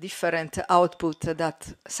different output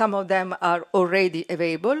that some of them are already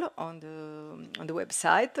available on the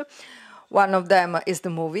website. One of them is the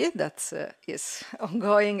movie that is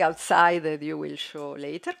ongoing outside that you will show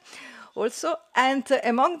later. Also, and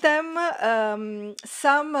among them,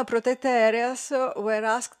 some protected areas were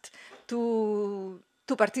asked to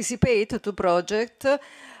participate to project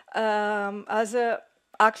as a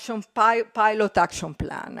pilot action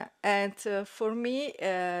plan. And for me,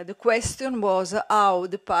 the question was how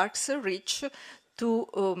the parks reach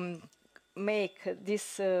to make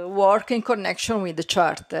this work in connection with the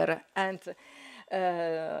charter. And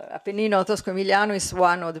Appennino Tosco-Emiliano is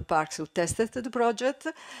one of the parks who tested the project.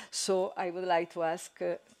 So I would like to ask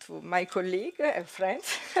to my colleague and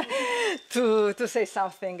friends to say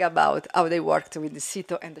something about how they worked with the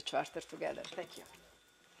CITO and the charter together. Thank you.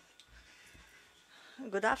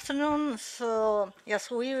 Good afternoon. So, yes,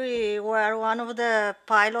 we were one of the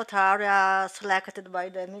pilot areas selected by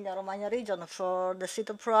the Emilia-Romagna region for the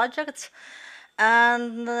CITO project.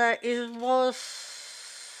 And it was,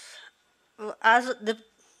 as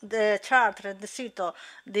the charter and the CITO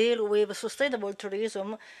deal with sustainable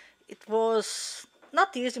tourism, it was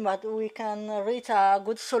not easy, but we can reach a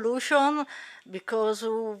good solution because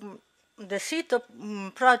the CITO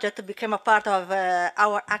project became a part of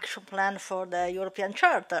our action plan for the European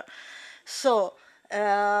Charter. So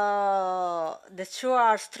the two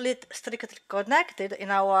are strictly connected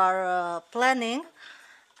in our planning,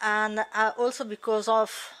 and also because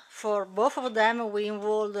for both of them we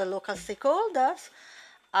involve the local stakeholders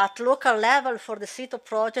at local level for the CITO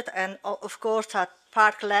project and of course at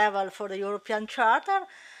park level for the European Charter.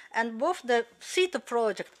 And both the CITO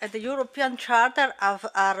project and the European Charter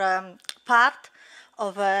are part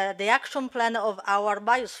of the action plan of our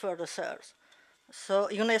biosphere reserves, so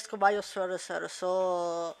UNESCO biosphere reserve.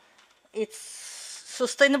 So it's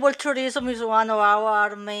sustainable tourism is one of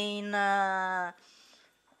our main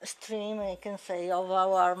stream, I can say, of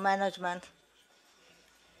our management.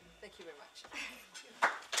 Thank you very much.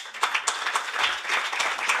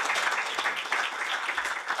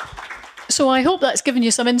 So I hope that's given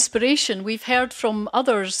you some inspiration. We've heard from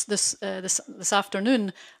others this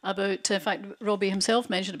afternoon about, in fact, Robbie himself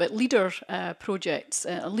mentioned about leader projects,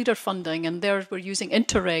 leader funding, and there we're using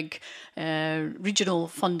Interreg regional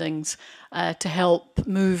fundings to help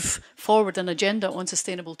move forward an agenda on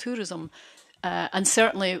sustainable tourism. And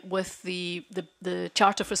certainly with the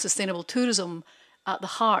Charter for Sustainable Tourism at the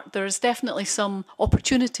heart, there is definitely some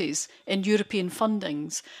opportunities in European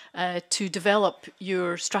fundings to develop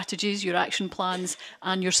your strategies, your action plans,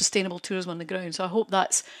 and your sustainable tourism on the ground. So I hope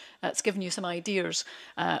that's given you some ideas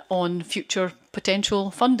on future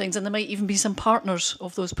potential fundings, and there might even be some partners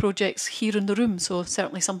of those projects here in the room. So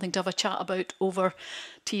certainly something to have a chat about over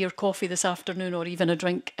tea or coffee this afternoon, or even a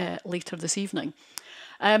drink later this evening.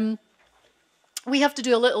 We have to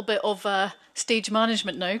do a little bit of stage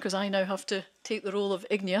management now, because I now have to take the role of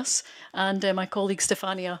Igneous, and my colleague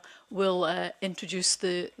Stefania will introduce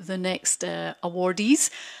the next awardees.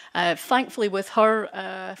 Thankfully, with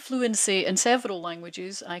her fluency in several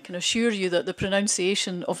languages, I can assure you that the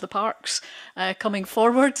pronunciation of the parks coming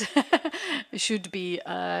forward should be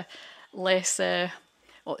less,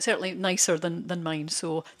 well, certainly nicer than mine.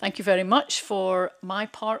 So thank you very much for my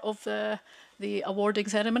part of the awarding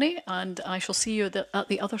ceremony, and I shall see you at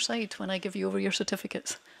the other side when I give you over your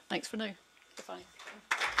certificates. Thanks for now. Stefania.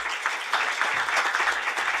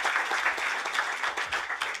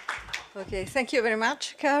 Okay, thank you very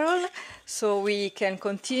much, Carol. So we can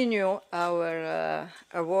continue our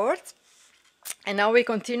awards. And now we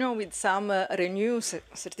continue with some renew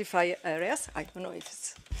certified areas. I don't know if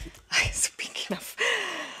it's speak enough.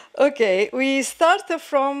 Okay, we start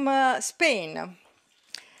from Spain.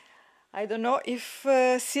 I don't know if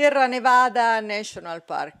Sierra Nevada National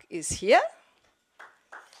Park is here.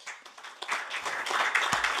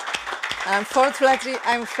 Unfortunately,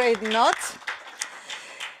 I'm afraid not.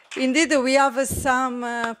 Indeed, we have some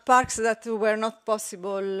parks that were not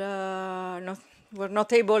possible, were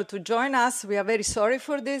not able to join us. We are very sorry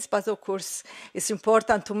for this, but of course, it's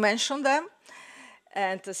important to mention them.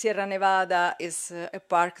 And Sierra Nevada is a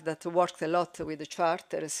park that worked a lot with the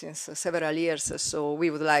Charter since several years, so we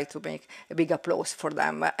would like to make a big applause for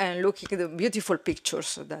them and look at the beautiful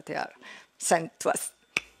pictures that they are sent to us.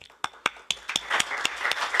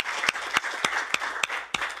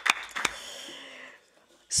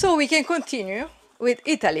 So we can continue with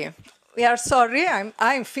Italy. We are sorry,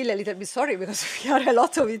 I feel a little bit sorry because we are a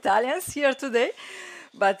lot of Italians here today.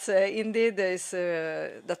 but indeed is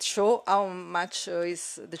that show how much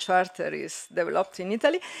the charter is developed in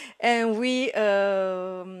Italy, and we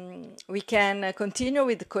can continue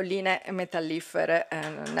with Colline Metallifere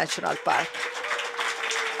National Park.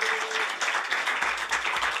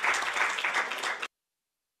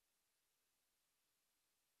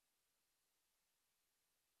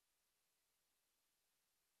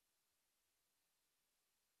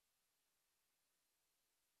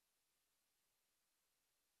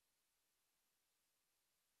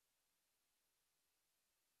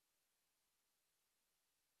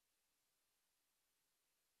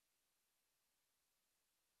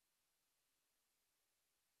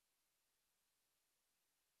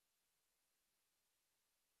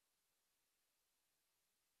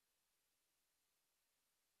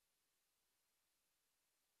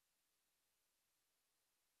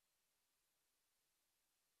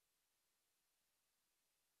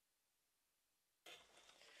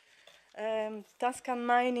 Tuscan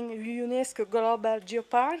Mining UNESCO Global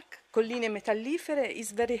Geopark, Colline Metallifere,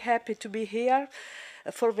 is very happy to be here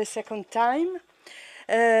for the second time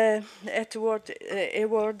at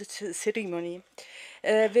award ceremony.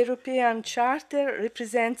 The European Charter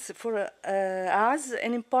represents for us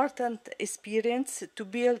an important experience to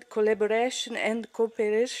build collaboration and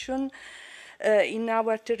cooperation in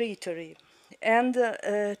our territory, and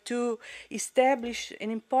to establish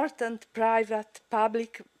an important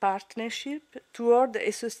private-public partnership toward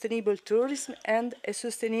a sustainable tourism and a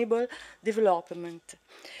sustainable development.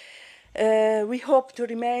 We hope to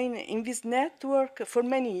remain in this network for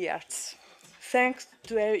many years. Thanks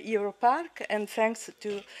to EUROPARC and thanks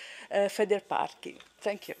to Federparchi.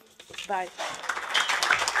 Thank you. Bye.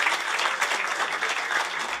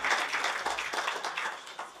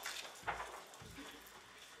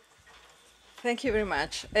 Thank you very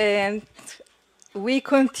much. And we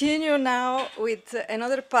continue now with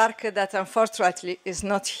another park that unfortunately is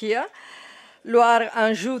not here,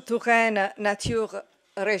 Loire-Anjou-Touraine Nature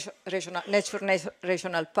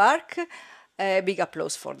Regional Park. A big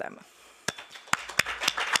applause for them.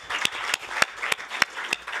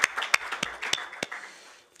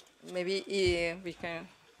 Maybe we can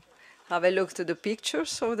have a look to the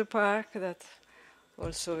pictures of the park, that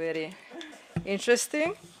also very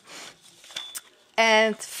interesting.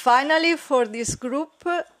 And finally, for this group,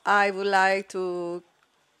 I would like to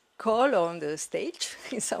call on the stage,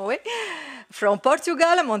 in some way, from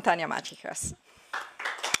Portugal, Montanha Mágicas.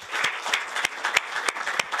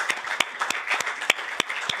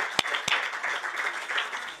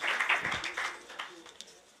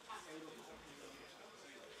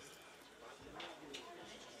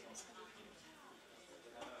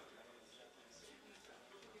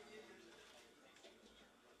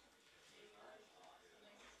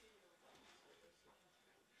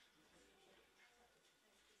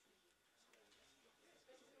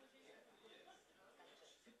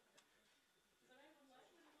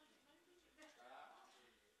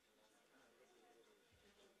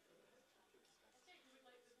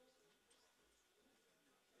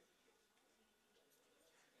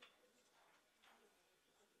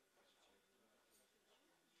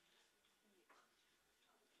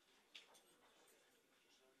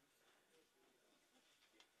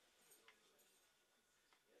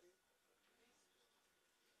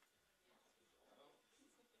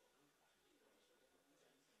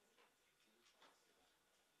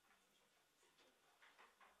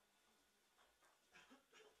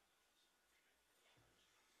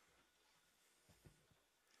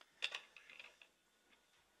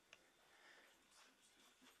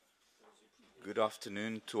 Good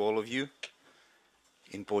afternoon to all of you.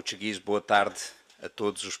 In Portuguese, boa tarde a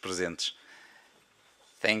todos os presentes.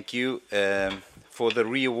 Thank you for the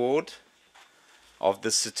re-award of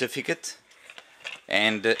the certificate,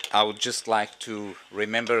 and I would just like to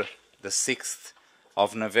remember the 6th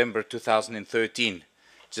of November 2013.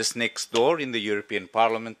 Just next door in the European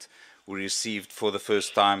Parliament, we received for the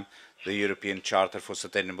first time the European Charter for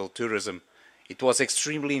Sustainable Tourism. It was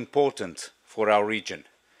extremely important for our region.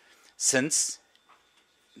 Since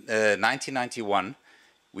 1991,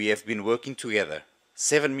 we have been working together,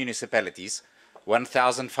 7 municipalities,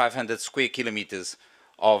 1,500 square kilometers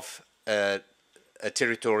of a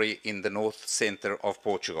territory in the north center of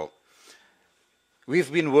Portugal. We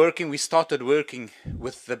started working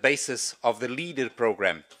with the basis of the LEADER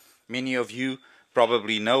program. Many of you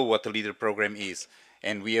probably know what the LEADER program is,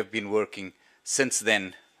 and we have been working since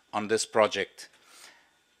then on this project.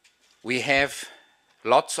 We have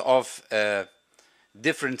lots of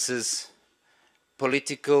differences,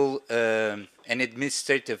 political and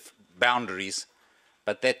administrative boundaries,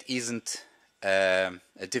 but that isn't a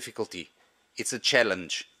difficulty. it's a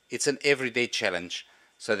challenge. It's an everyday challenge,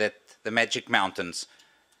 so that the Magic Mountains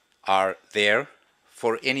are there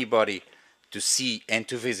for anybody to see and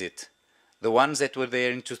to visit. The ones that were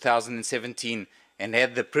there in 2017 and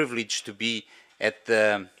had the privilege to be at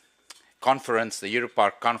the conference, the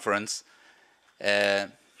EUROPARC conference,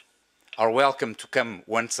 are welcome to come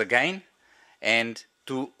once again. And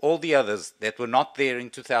to all the others that were not there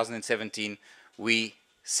in 2017, we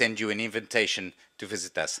send you an invitation to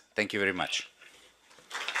visit us. Thank you very much.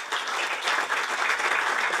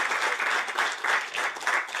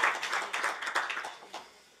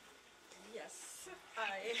 Yes,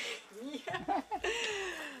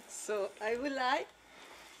 so I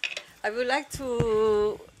would like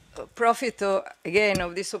to profit again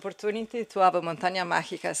of this opportunity to have Montagna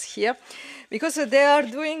Mágicas here, because they are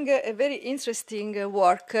doing a very interesting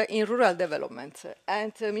work in rural development.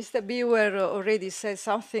 And Mr. Biewer already said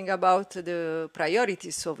something about the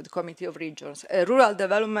priorities of the Committee of Regions. Rural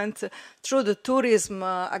development through the tourism,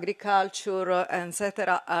 agriculture,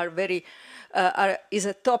 etc. is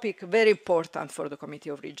a topic very important for the Committee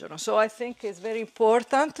of Regions. So I think it's very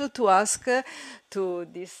important to ask to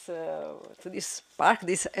this park,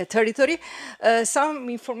 this territory, some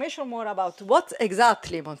information more about what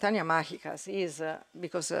exactly Montagna Mágicas is,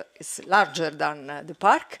 because it's larger than the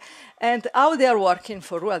park, and how they are working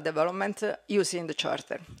for rural development using the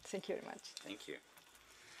charter. Thank you very much. Thank you.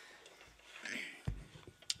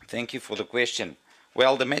 Thank you for the question.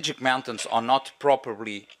 Well, the Magic Mountains are not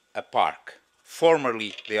properly a park.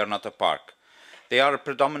 Formerly, they are not a park. They are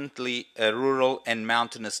predominantly a rural and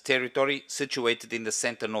mountainous territory situated in the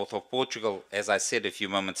center north of Portugal, as I said a few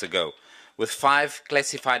moments ago, with 5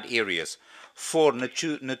 classified areas, 4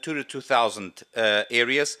 Natura 2000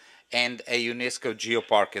 areas, and a UNESCO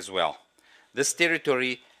geopark as well. This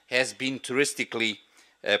territory has been touristically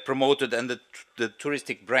promoted under the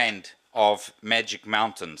touristic brand of Magic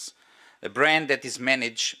Mountains, a brand that is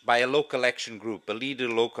managed by a local action group, a leader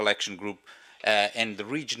local action group, and the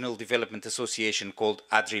Regional Development Association called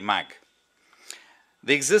ADRIMAG.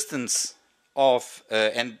 The existence of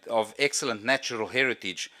excellent natural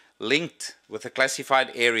heritage linked with the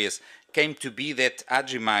classified areas came to be that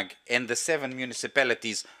ADRIMAG and the 7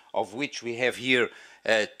 municipalities, of which we have here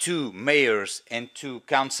 2 mayors and 2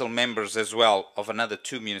 council members as well of another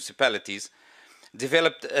 2 municipalities,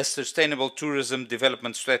 developed a sustainable tourism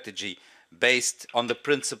development strategy based on the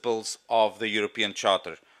principles of the European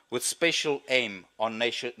Charter, with special aim on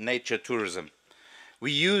nature tourism.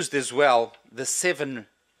 We used as well the 7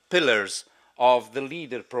 pillars of the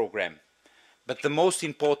LEADER program, but the most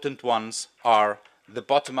important ones are the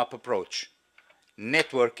bottom-up approach.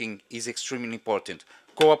 Networking is extremely important,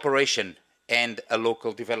 cooperation, and a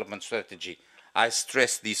local development strategy. I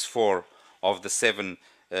stress these 4 of the 7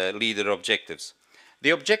 LEADER objectives. The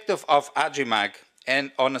objective of ADRIMAG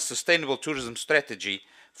and on a sustainable tourism strategy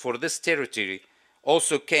for this territory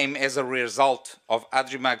also came as a result of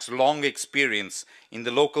ADRIMAG's long experience in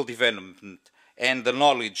the local development and the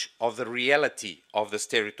knowledge of the reality of this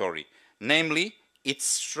territory, namely its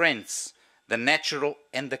strengths, the natural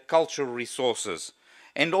and the cultural resources,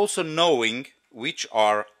 and also knowing which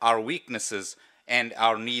are our weaknesses and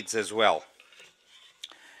our needs as well.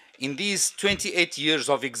 In these 28 years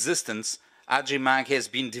of existence, ADRIMAG has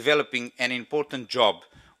been developing an important job,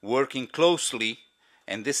 working closely,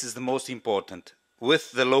 and this is the most important,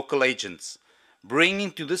 with the local agents,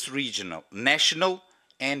 bringing to this regional, national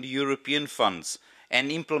and European funds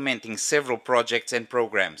and implementing several projects and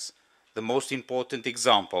programs. The most important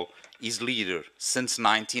example is LEADER. Since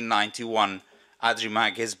 1991,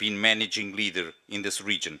 ADRIMAG has been managing LEADER in this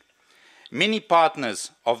region. Many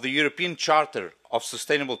partners of the European Charter of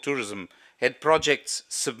Sustainable Tourism had projects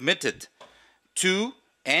submitted to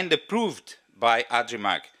and approved by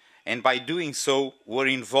ADRIMAG, and by doing so were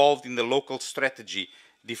involved in the local strategy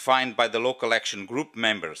defined by the local action group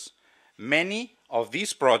members. Many of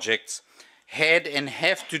these projects had and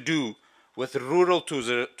have to do with rural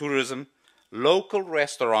tourism, local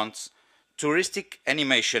restaurants, touristic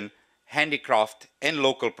animation, handicraft and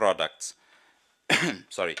local products.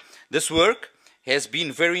 Sorry. This work has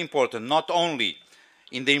been very important not only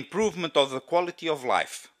in the improvement of the quality of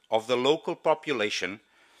life of the local population,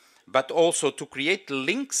 but also to create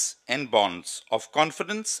links and bonds of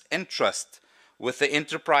confidence and trust with the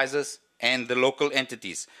enterprises and the local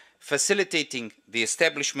entities, facilitating the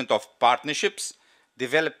establishment of partnerships,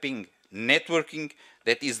 developing networking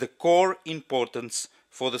that is the core importance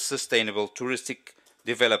for the sustainable touristic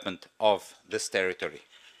development of this territory.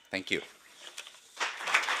 Thank you.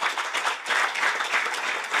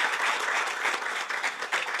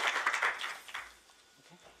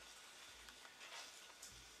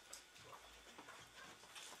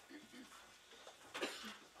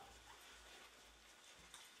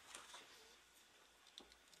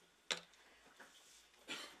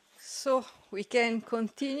 So we can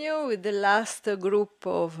continue with the last group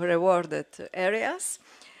of rewarded areas.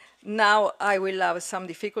 Now I will have some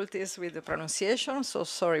difficulties with the pronunciation, so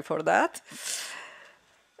sorry for that.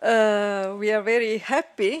 We are very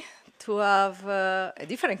happy to have a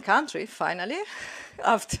different country, finally,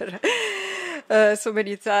 after so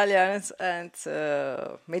many Italians and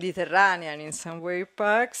Mediterranean in some way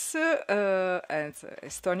parks, and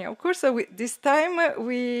Estonia, of course. So this time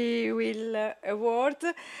we will award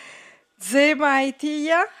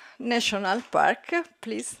Zemaitia National Park.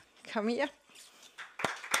 Please come here.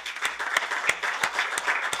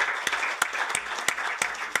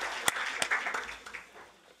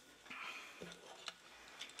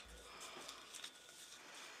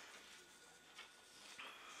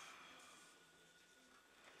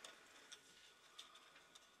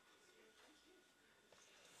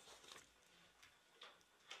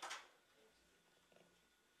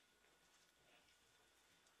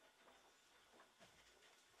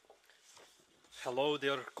 Hello,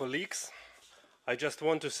 dear colleagues. I just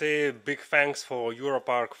want to say a big thanks for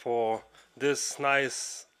EUROPARC for this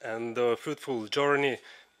nice and fruitful journey.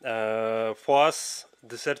 For us,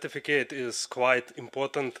 the certificate is quite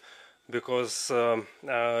important because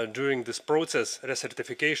during this process,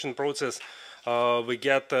 recertification process, we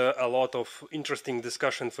get a lot of interesting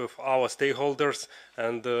discussions with our stakeholders,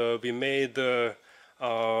 and we made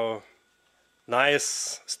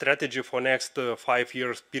nice strategy for next 5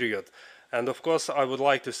 years period. And of course, I would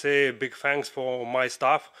like to say a big thanks for my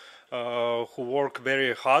staff who work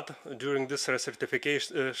very hard during this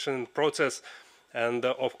recertification process, and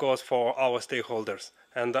of course for our stakeholders.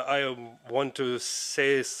 And I want to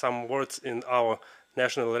say some words in our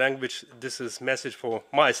national language. This is message for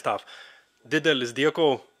my staff. Didelis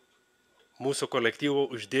dėkau mūsų kolektyvo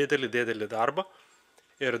už didelį darbą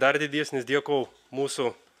ir dar didesnis dėkau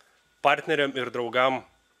mūsų partneriam ir draugam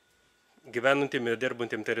gyvenantiem ir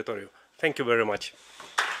dirbantiem teritorijų. Thank you very much.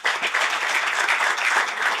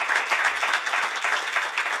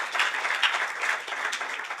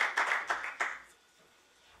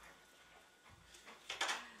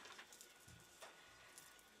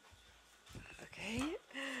 Okay.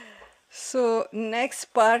 So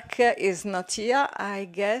next park is not here, I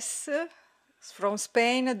guess. It's from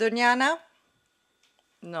Spain, Doñana?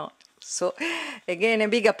 No. So again, a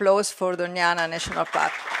big applause for Doñana National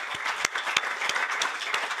Park.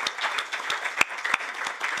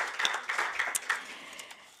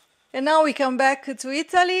 And now we come back to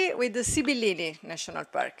Italy with the Sibillini National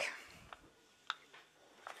Park.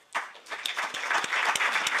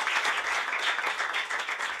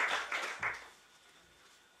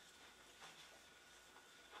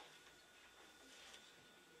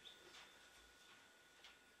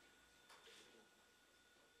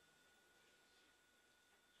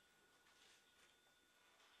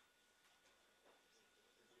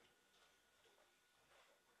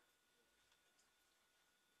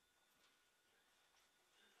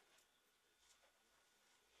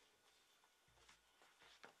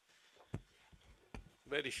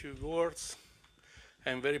 Very few words.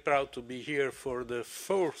 I'm very proud to be here for the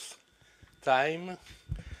fourth time.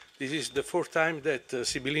 This is the fourth time that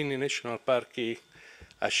Sibillini National Park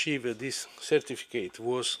achieved this certificate. It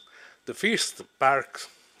was the first park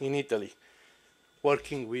in Italy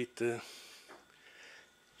working with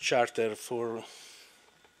charter for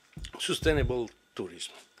sustainable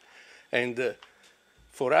tourism. And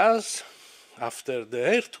for us, after the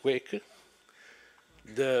earthquake,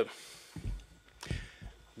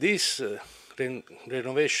 this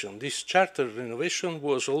renovation, this charter renovation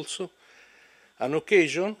was also an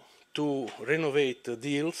occasion to renovate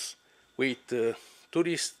deals with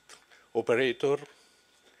tourist operator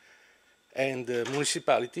and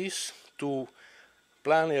municipalities to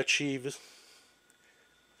plan and achieve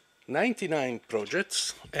 99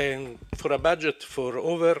 projects and for a budget for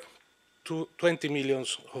over 20 million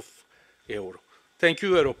of euro. Thank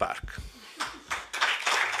you, EUROPARC.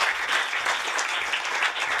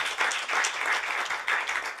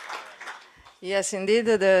 Yes, indeed,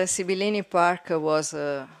 the Sibillini Park was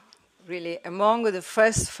really among the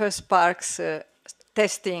first parks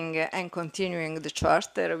testing and continuing the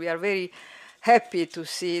charter. We are very happy to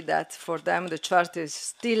see that for them the charter is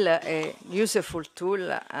still a useful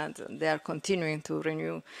tool and they are continuing to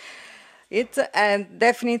renew it. And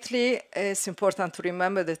definitely it's important to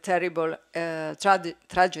remember the terrible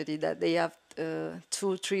tragedy that they have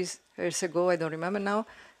 2-3 years ago, I don't remember now,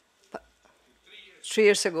 3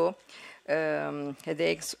 years ago.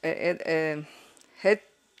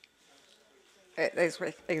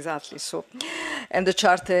 Exactly so, and the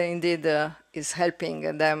charter indeed is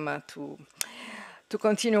helping them to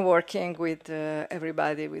continue working with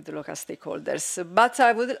everybody, with the local stakeholders. But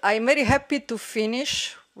I'm very happy to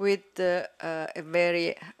finish with a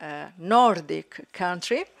very Nordic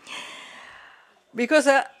country, because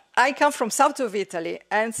I come from south of Italy,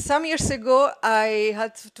 and some years ago I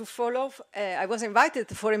had to follow, I was invited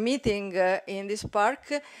for a meeting in this park,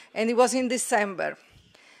 and it was in December.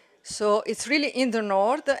 So it's really in the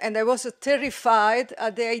north, and I was terrified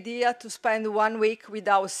at the idea to spend 1 week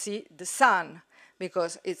without see the sun,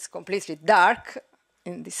 because it's completely dark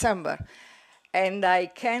in December. And I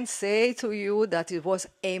can say to you that it was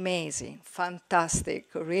amazing, fantastic,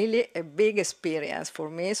 really a big experience for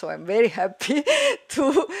me. So I'm very happy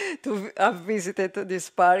to have visited this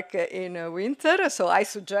park in winter. So I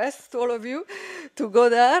suggest to all of you to go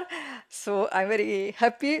there. So I'm very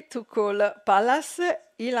happy to call Pallas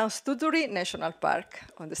Ilanstuturi National Park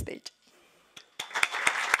on the stage.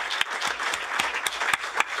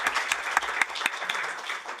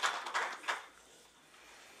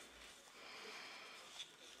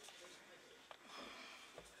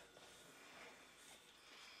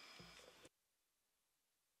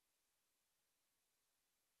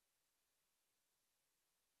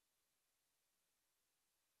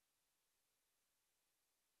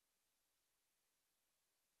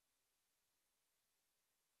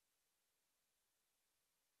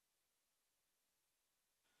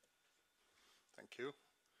 Thank you.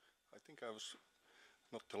 I think I was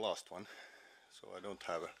not the last one, so I don't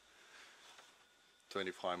have a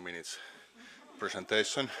 25 minutes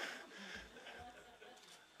presentation. I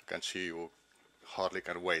can see you hardly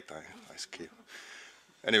can wait. I skip.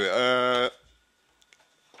 Anyway,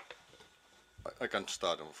 I can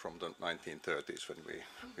start from the 1930s when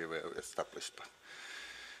we were established.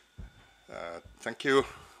 Thank you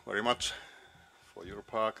very much for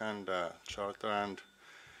EUROPARC and Charter, and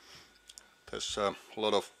there's a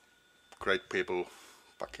lot of great people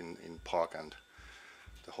back in park, and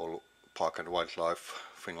the whole Park and Wildlife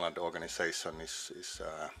Finland organization is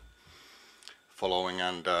following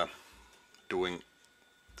and doing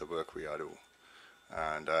the work we are doing.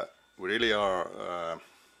 And we really are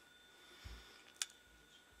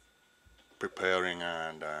preparing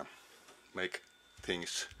and make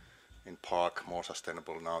things in park more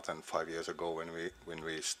sustainable now than 5 years ago when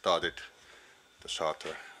we started the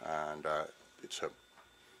charter, and it's a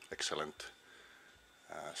excellent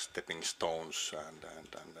stepping stones and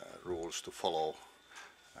rules to follow.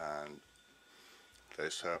 And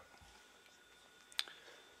there's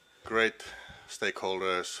great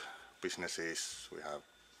stakeholders, businesses. We have,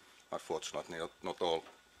 unfortunately, not all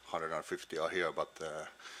 150 are here, but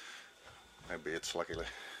maybe it's luckily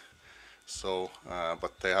so.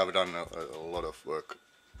 But they have done a lot of work,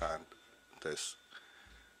 and there's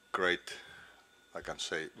great, I can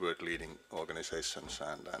say, world-leading organizations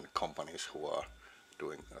and companies who are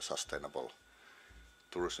doing a sustainable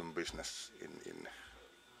tourism business in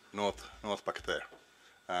north back there.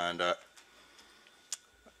 And I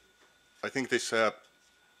think this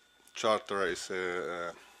charter is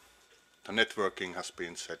the networking has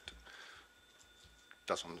been said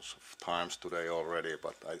dozens of times today already,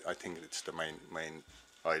 but I think it's the main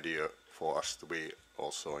idea for us to be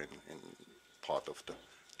also in part of the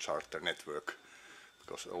charter network,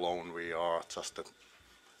 because alone we are just a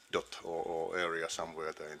dot or area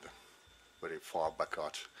somewhere there in the very far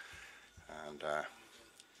backyard, and the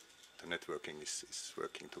networking is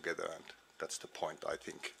working together, and that's the point, I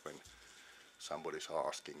think, when somebody's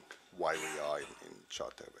asking why we are in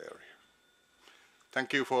charter area.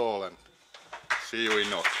 Thank you for all, and see you in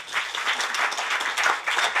North.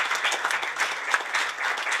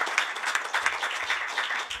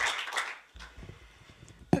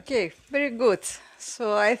 Okay, very good.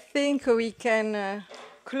 So I think we can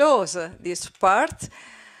close this part.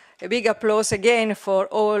 A big applause again for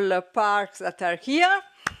all parks that are here,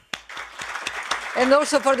 and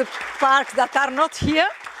also for the parks that are not here,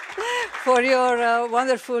 for your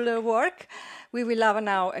wonderful work. We will have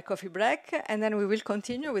now a coffee break, and then we will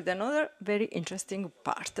continue with another very interesting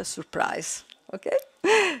part, a surprise. Okay?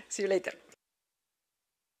 See you later.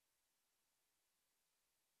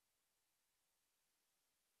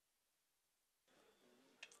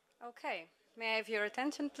 Okay, may I have your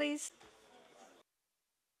attention, please?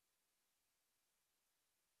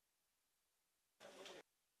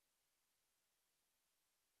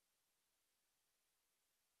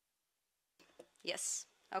 Yes,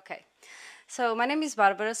 okay. So my name is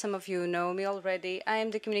Barbara, some of you know me already. I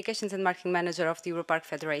am the Communications and Marketing Manager of the EUROPARC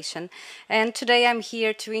Federation, and today I'm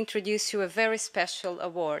here to introduce you a very special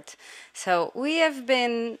award. So we have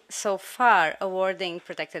been so far awarding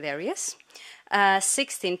protected areas,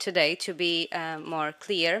 16 today, to be more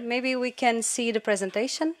clear. Maybe we can see the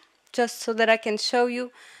presentation, just so that I can show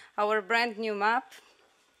you our brand new map.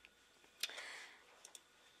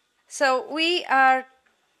 So we are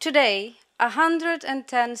today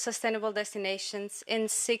 110 sustainable destinations in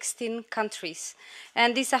 16 countries.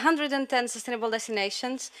 And these 110 sustainable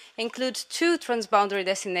destinations include 2 transboundary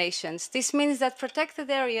destinations. This means that protected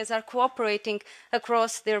areas are cooperating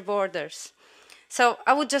across their borders. So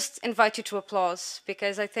I would just invite you to applause,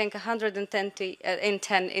 because I think 110 in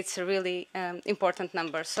 10, it's a really important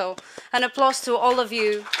number. So an applause to all of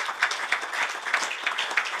you.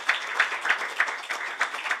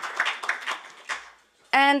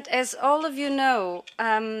 And as all of you know,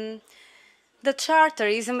 the Charter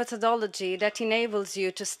is a methodology that enables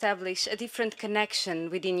you to establish a different connection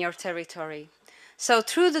within your territory. So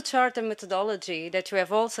through the Charter methodology that you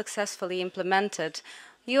have all successfully implemented,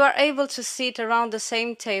 you are able to sit around the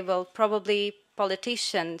same table, probably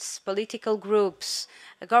politicians, political groups,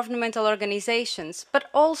 governmental organizations, but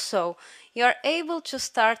also you are able to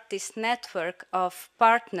start this network of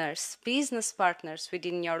partners, business partners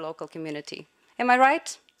within your local community. Am I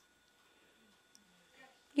right?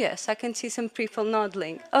 Yes, I can see some people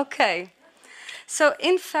nodding. Okay. So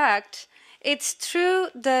in fact, it's through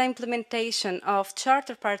the implementation of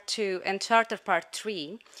Charter Part 2 and Charter Part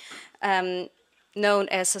 3, known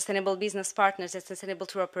as Sustainable Business Partners and Sustainable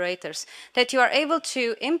Tour Operators, that you are able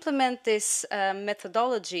to implement this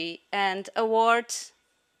methodology and award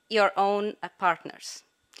your own partners.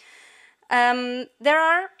 There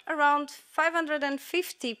are around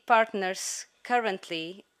 550 partners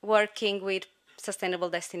currently working with sustainable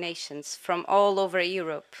destinations from all over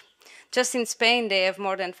Europe. Just in Spain, they have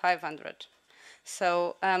more than 500.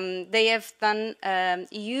 So they have done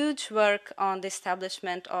huge work on the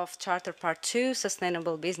establishment of Charter Part 2,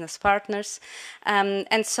 Sustainable Business Partners,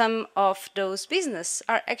 and some of those businesses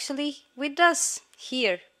are actually with us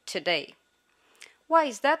here today. Why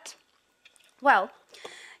is that? Well,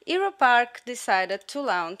 EUROPARC decided to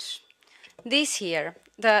launch this year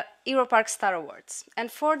the EUROPARC Star Awards.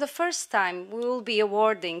 And for the first time, we will be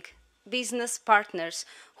awarding business partners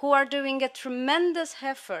who are doing a tremendous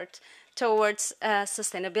effort towards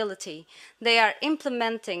sustainability. They are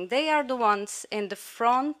implementing, they are the ones in the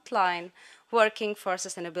front line working for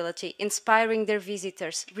sustainability, inspiring their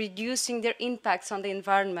visitors, reducing their impacts on the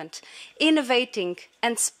environment, innovating,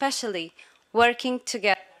 and especially working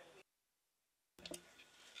together.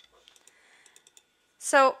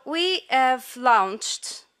 So we have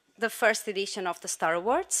launched the first edition of the Star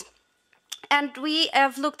Awards, and we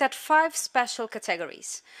have looked at 5 special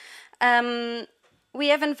categories. We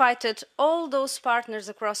have invited all those partners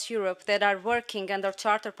across Europe that are working under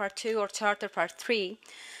Charter Part 2 or Charter Part 3,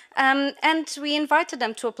 and we invited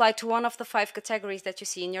them to apply to one of the 5 categories that you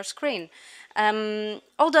see in your screen.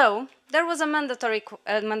 Although there was a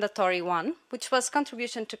mandatory one, which was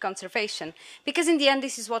contribution to conservation, because in the end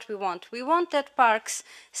this is what we want. We want that parks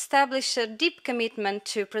establish a deep commitment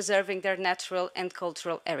to preserving their natural and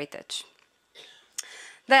cultural heritage.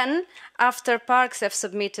 Then, after parks have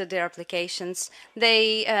submitted their applications,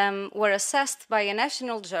 they were assessed by a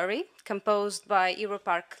national jury composed by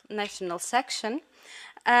EUROPARC National Section,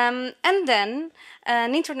 and then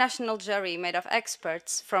an international jury made of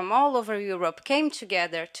experts from all over Europe came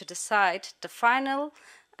together to decide the final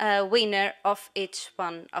winner of each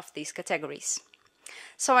one of these categories.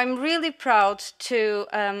 So I'm really proud to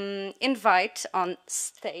invite on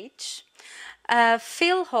stage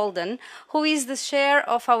Phil Holden, who is the chair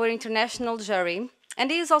of our international jury, and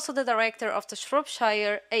he is also the director of the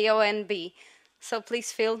Shropshire AONB. So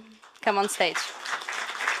please, Phil, come on stage.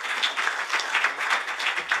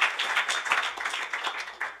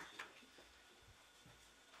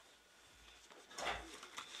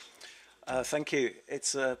 Thank you.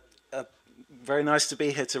 It's very nice to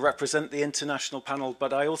be here to represent the international panel,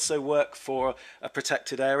 but I also work for a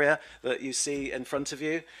protected area that you see in front of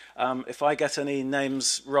you. If I get any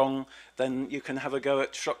names wrong, then you can have a go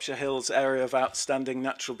at Shropshire Hills Area of Outstanding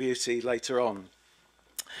Natural Beauty later on.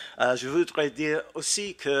 Je voudrais dire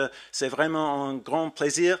aussi que c'est vraiment un grand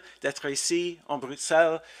plaisir d'être ici en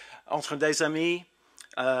Bruxelles entre des amis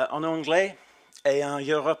en anglais et un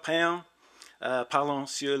Européen parlant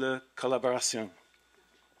sur la collaboration.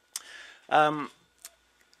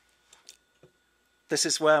 This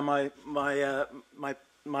is where my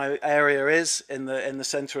area is in the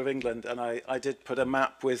centre of England, and I did put a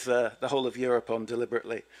map with the whole of Europe on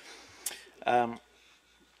deliberately.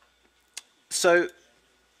 So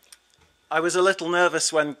I was a little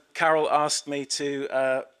nervous when Carol asked me to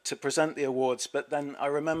present the awards, but then I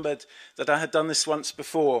remembered that I had done this once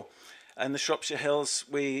before, in the Shropshire Hills,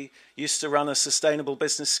 we used to run a sustainable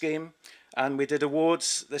business scheme, and we did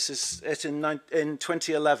awards. This is it in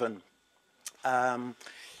 2011.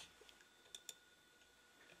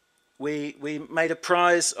 We made a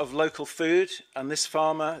prize of local food, and this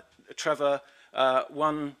farmer, Trevor,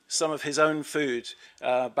 won some of his own food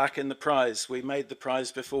back in the prize. We made the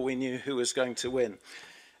prize before we knew who was going to win.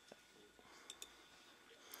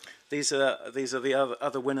 These are the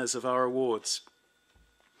other winners of our awards.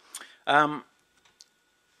 I'm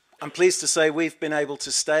pleased to say we've been able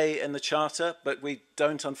to stay in the Charter, but we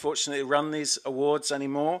don't unfortunately run these awards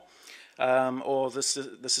anymore, or the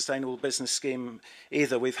Sustainable Business Scheme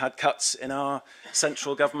either. We've had cuts in our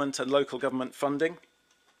central government and local government funding.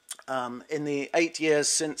 In the 8 years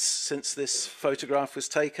since this photograph was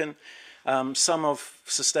taken, some of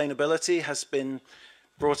sustainability has been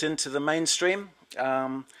brought into the mainstream.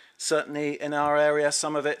 Certainly in our area,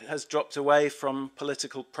 some of it has dropped away from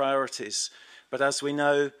political priorities. But as we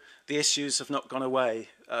know, the issues have not gone away.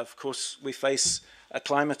 Of course, we face a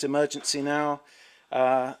climate emergency now.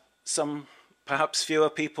 Some, perhaps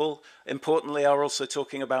fewer people, importantly, are also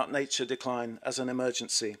talking about nature decline as an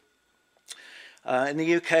emergency. In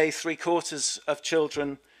the UK, 3/4 of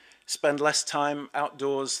children spend less time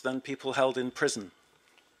outdoors than people held in prison.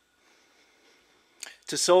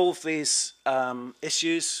 To solve these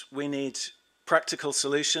issues, we need practical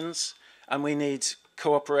solutions, and we need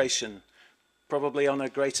cooperation, probably on a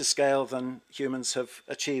greater scale than humans have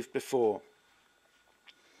achieved before.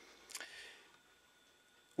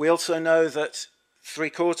 We also know that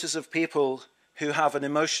 3/4 of people who have an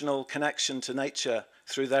emotional connection to nature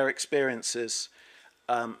through their experiences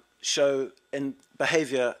show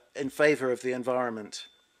behaviour in favour of the environment.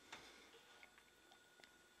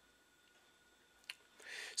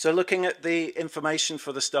 So looking at the information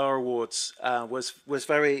for the Star Awards was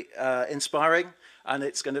very inspiring, and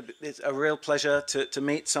it's a real pleasure to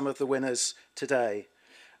meet some of the winners today.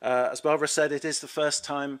 As Barbara said, it is the first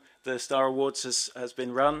time the Star Awards has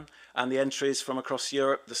been run, and the entries from across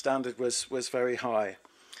Europe, the standard was very high.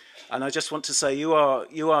 And I just want to say you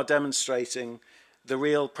are demonstrating the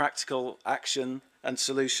real practical action and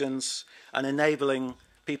solutions, and enabling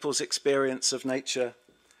people's experience of nature,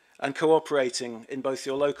 and cooperating in both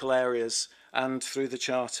your local areas and through the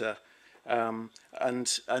Charter,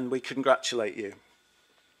 and we congratulate you.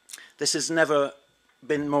 This has never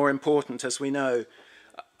been more important, as we know.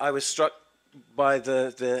 I was struck by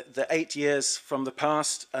the 8 years from the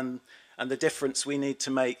past and the difference we need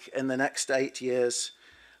to make in the next 8 years.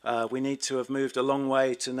 We need to have moved a long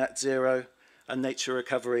way to net zero and nature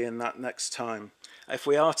recovery in that next time. If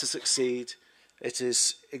we are to succeed, it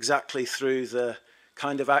is exactly through the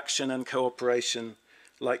kind of action and cooperation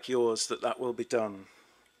like yours that will be done.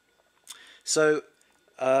 So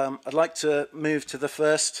I'd like to move to the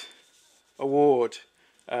first award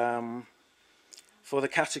for the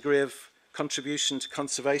category of contribution to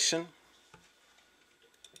conservation.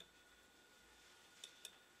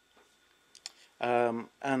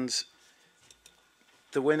 And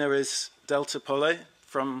the winner is Delta Pole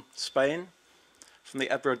from Spain, from the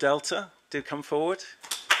Ebro Delta. Do come forward.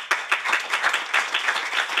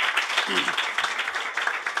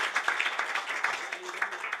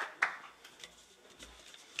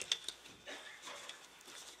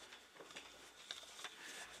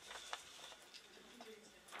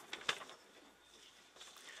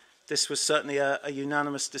 This was certainly a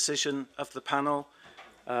unanimous decision of the panel.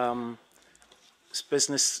 This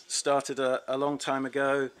business started a long time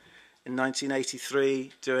ago in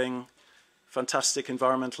 1983, doing fantastic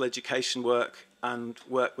environmental education work and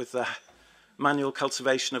work with the manual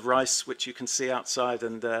cultivation of rice, which you can see outside,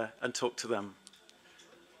 and talk to them.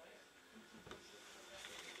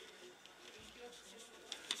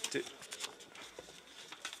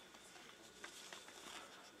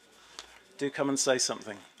 Do come and say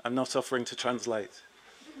something. I'm not offering to translate.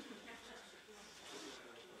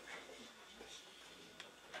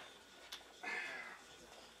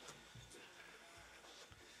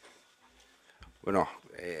 Bueno,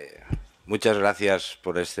 muchas gracias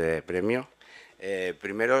por este premio.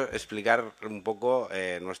 Primero, explicar un poco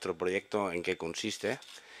nuestro proyecto, en qué consiste.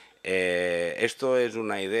 Esto es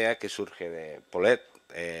una idea que surge de Polet.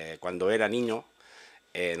 Cuando era niño,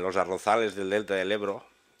 en los arrozales del delta del Ebro,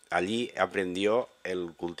 allí aprendió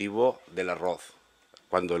el cultivo del arroz,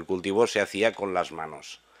 cuando el cultivo se hacía con las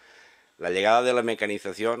manos. La llegada de la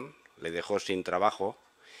mecanización le dejó sin trabajo,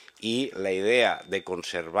 y la idea de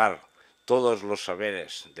conservar todos los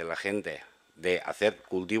saberes de la gente de hacer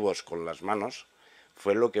cultivos con las manos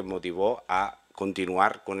fue lo que motivó a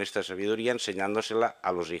continuar con esta sabiduría, enseñándosela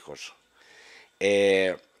a los hijos.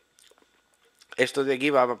 Esto de aquí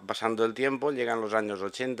va pasando el tiempo, llegan los años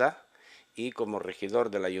 80 y como regidor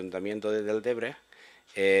del Ayuntamiento de Deltebre,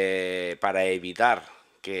 para evitar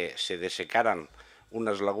que se desecaran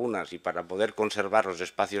unas lagunas y para poder conservar los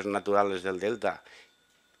espacios naturales del delta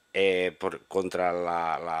contra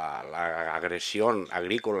la agresión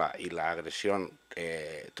agrícola y la agresión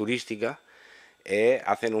turística,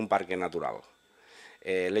 hacen un parque natural.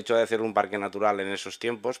 El hecho de hacer un parque natural en esos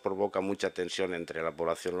tiempos provoca mucha tensión entre la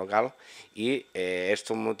población local y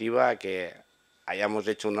esto motiva a que hayamos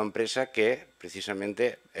hecho una empresa que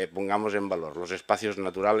precisamente pongamos en valor los espacios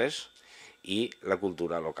naturales y la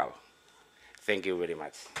cultura local. Thank you very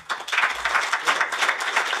much.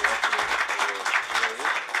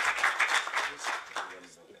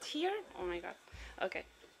 Here? Oh my God. Okay.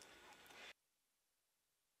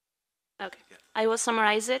 Okay. I will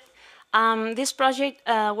summarize it. This project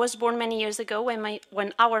was born many years ago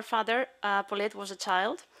when our father, Paulette, was a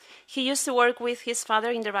child. He used to work with his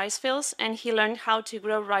father in the rice fields, and he learned how to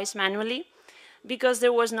grow rice manually because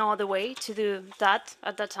there was no other way to do that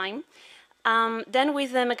at that time. Then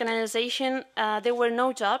with the mechanization, there were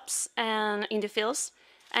no jobs in the fields,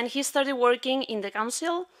 and he started working in the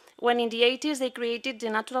council when in the 80s they created the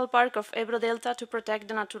Natural Park of Ebro Delta to protect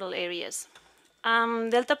the natural areas.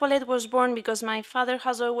 Delta Paulette was born because my father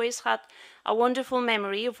has always had a wonderful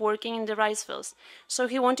memory of working in the rice fields, so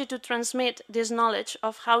he wanted to transmit this knowledge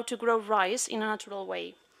of how to grow rice in a natural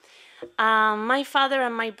way. My father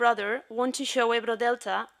and my brother want to show Ebro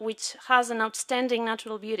Delta, which has an outstanding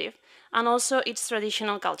natural beauty, and also its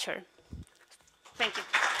traditional culture. Thank you.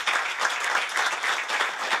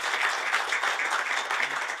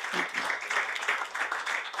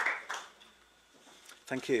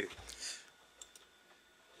 Thank you.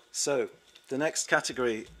 So, the next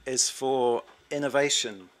category is for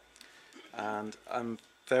innovation, and I'm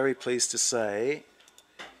very pleased to say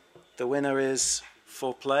the winner is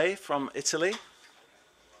For Play from Italy.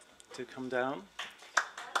 To come down.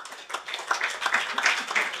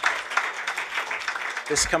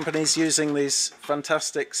 This company is using these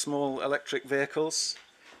fantastic small electric vehicles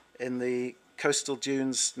in the Coastal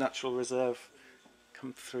Dunes Natural Reserve.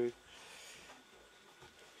 Come through.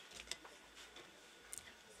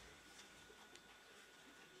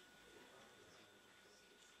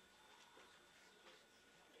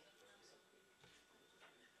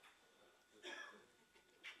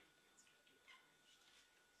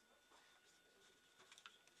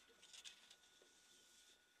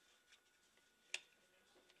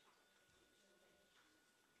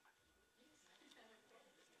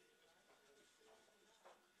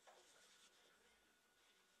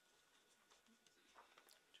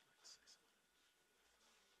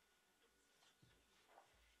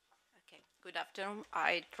 Good afternoon.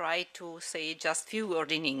 I try to say just few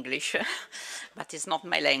words in English, but it's not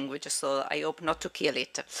my language, so I hope not to kill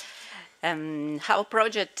it. Our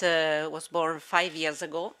project was born 5 years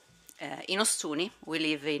ago in Ostuni. We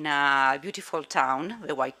live in a beautiful town,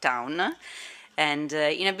 the White Town, and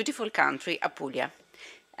in a beautiful country, Apulia.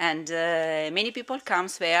 And many people come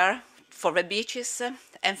there for the beaches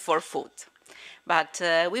and for food. But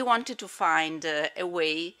we wanted to find a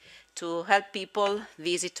way to help people,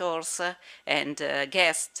 visitors and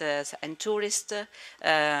guests and tourists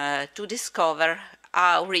to discover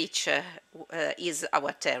how rich is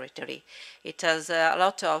our territory. It has a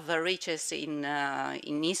lot of riches in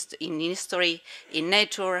history, in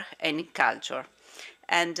nature and in culture.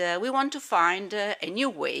 And we want to find a new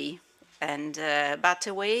way, but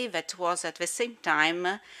a way that was at the same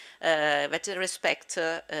time that respects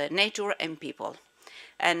nature and people.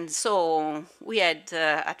 And so we had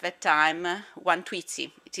at that time one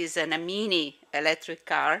Twizy. It is a mini electric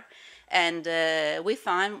car, and we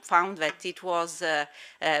found that it was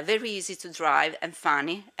very easy to drive and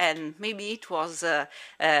funny, and maybe it was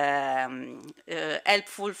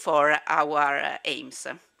helpful for our aims.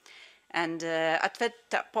 And at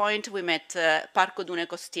that point we met Parco Dune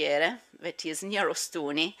Costiere, that is near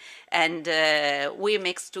Ostuni, and we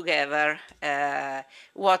mixed together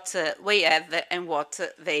what we have and what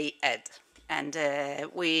they had. And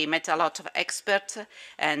we met a lot of experts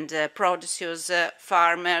and producers,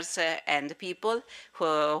 farmers and people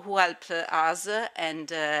who helped us,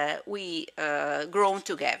 and we grown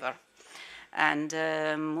together. And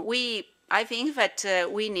I think that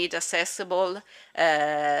we need accessible,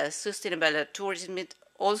 sustainable tourism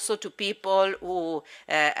also to people who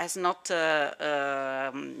is not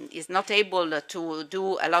able to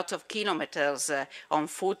do a lot of kilometers on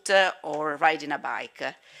foot or riding a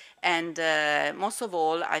bike. And most of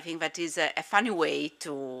all, I think that is a funny way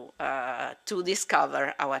to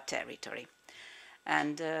discover our territory.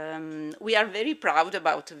 And we are very proud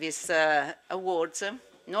about these awards.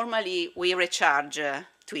 Normally, we recharge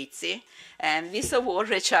Twizzy, and this award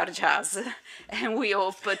recharges us. And we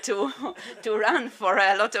hope to run for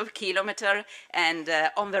a lot of kilometers and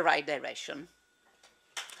on the right direction.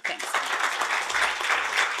 Thanks.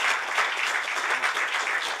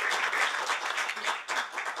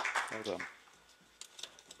 Well done.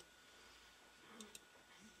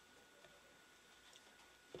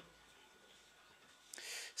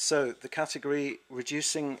 So the category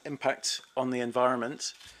reducing impact on the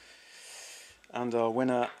environment, and our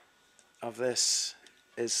winner of this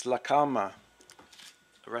is La Calma,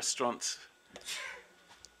 a restaurant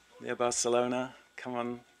near Barcelona. Come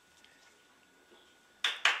on.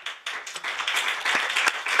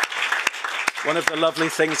 One of the lovely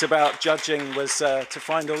things about judging was to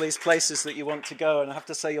find all these places that you want to go, and I have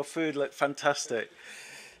to say your food looked fantastic.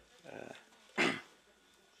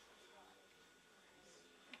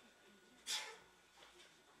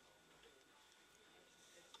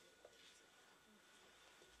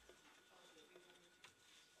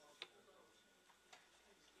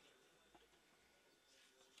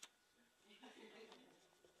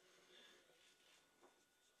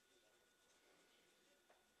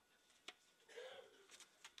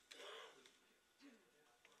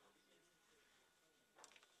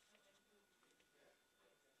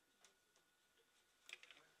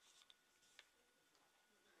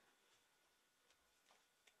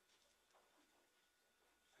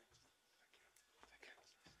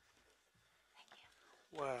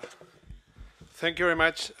 Well, thank you very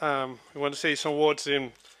much. I want to say some words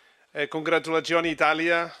in congratulazioni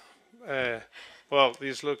Italia. Well,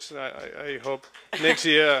 this looks, I hope next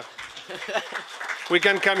year, we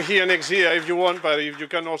can come here next year if you want, but if you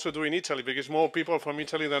can also do in Italy, because more people from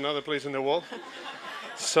Italy than other places in the world.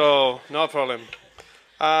 So, no problem.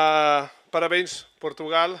 Parabéns,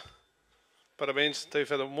 Portugal. Parabéns, tem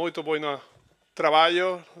feito muito bom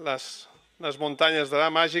trabalho, nas montanhas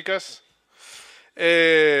da mágicas.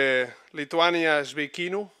 Lithuania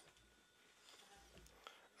Sveikinu,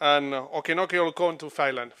 and Okinoke will come to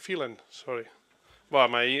Finland, sorry. Well,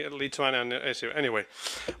 my Lithuanian essay, anyway.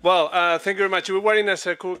 Well, thank you very much. We're wearing as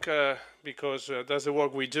a cook because that's the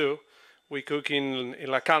work we do. We cook in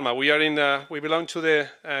La Calma. We belong to the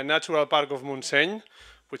Natural Park of Montseny,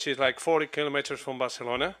 which is like 40 kilometers from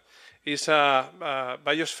Barcelona. It's a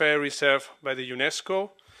biosphere reserve by the UNESCO.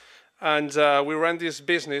 And we ran this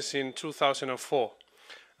business in 2004.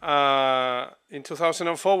 In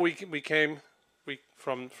 2004, we came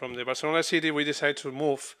from the Barcelona city. We decided to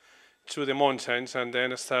move to the mountains and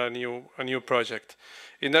then start a new project.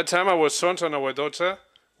 In that time, our sons and our daughter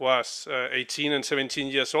was 18 and 17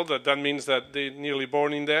 years old. That means that they're nearly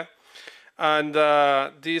born in there. And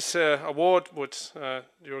this award, which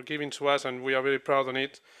you're giving to us, and we are very proud on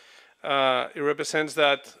it, it represents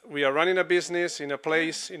that we are running a business in a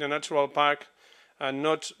place, in a natural park, and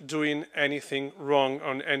not doing anything wrong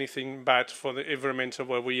or anything bad for the environment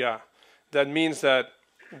where we are. That means that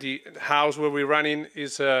the house where we're running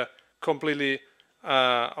is completely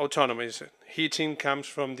autonomous. Heating comes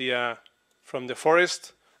from the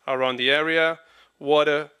forest around the area.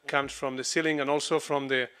 Water comes from the ceiling and also from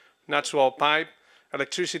the natural pipe.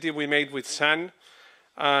 Electricity we made with sun.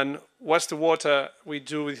 And what's the water we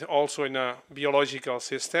do with also in a biological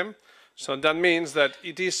system. So that means that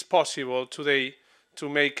it is possible today to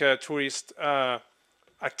make a tourist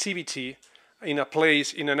activity in a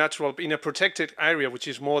place, in a protected area, which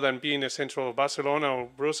is more than being a central of Barcelona or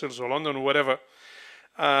Brussels or London or whatever.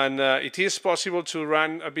 And it is possible to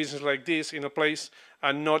run a business like this in a place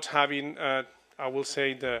and not having, I will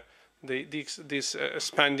say, this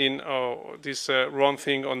expanding or this wrong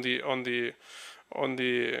thing on the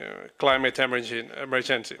climate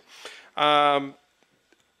emergency.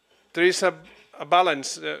 There is a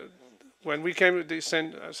balance. When we came, they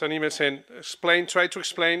sent us an email saying, try to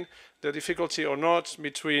explain the difficulty or not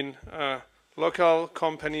between local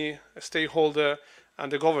company, stakeholder,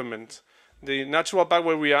 and the government. The natural park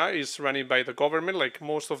where we are is running by the government, like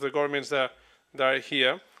most of the governments that are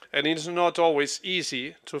here. And it's not always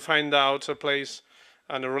easy to find out a place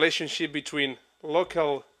and a relationship between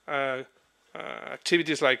local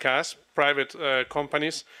activities like us, private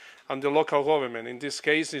companies, and the local government. In this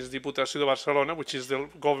case, it's Diputació de Barcelona, which is the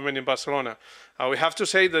government in Barcelona. We have to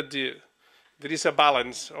say that there is a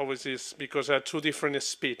balance, always is, because there are two different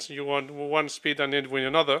speeds. You want one speed and then with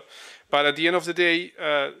another. But at the end of the day,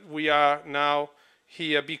 we are now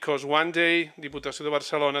here because one day, Diputació de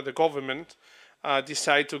Barcelona, the government,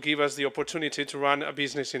 decide to give us the opportunity to run a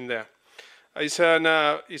business in there. It's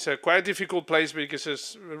a quite difficult place because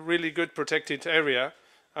it's a really good protected area,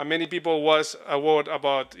 many people was worried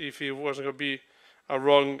about if it was going to be a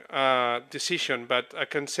wrong decision, but I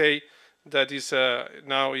can say that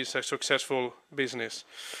now is a successful business.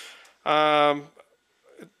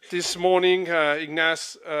 This morning,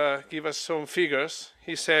 Ignace gave us some figures.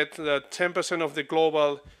 He said that 10% of the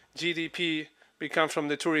global GDP comes from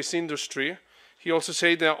the tourist industry. He also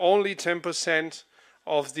said that only 10%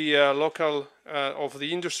 of the local of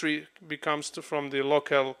the industry becomes from the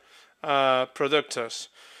local producers.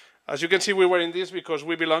 As you can see, we were in this because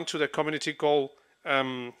we belong to the community called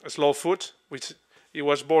Slow Food, which it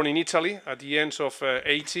was born in Italy at the end of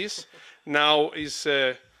 80s. Now is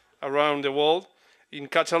around the world. In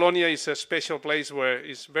Catalonia, it's a special place where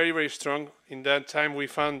it's very, very strong. In that time, we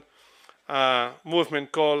found a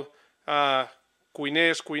movement called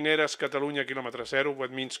Cuiners, Cuineras, Catalunya Kilómetro Zero,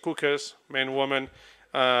 what means cookers, men, women,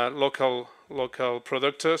 local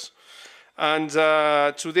producers. And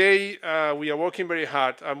today, we are working very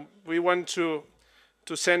hard. We want to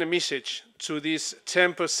send a message to this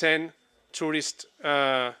 10% tourist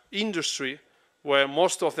industry, where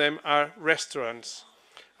most of them are restaurants.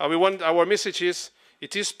 Our message is,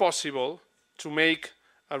 it is possible to make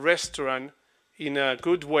a restaurant in a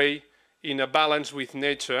good way, in a balance with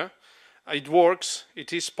nature. It works,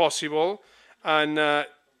 it is possible, and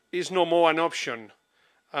it's no more an option.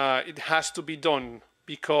 It has to be done,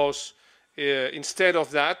 because instead of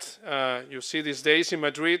that, you see these days in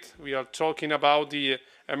Madrid, we are talking about the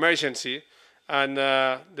emergency and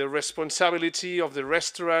the responsibility of the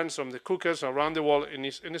restaurants, of the cookers around the world,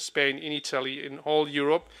 in Spain, in Italy, in all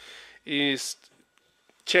Europe, is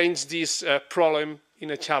change this problem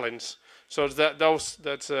in a challenge. So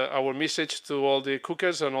that's our message to all the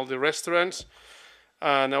cookers and all the restaurants.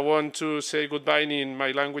 And I want to say goodbye in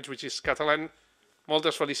my language, which is Catalan.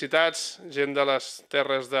 Moltes felicitats, gent de les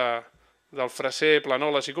terres del Freser,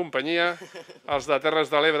 Planoles i companyia, els de Terres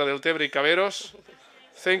de l'Ebre, del Tebre i Caberos.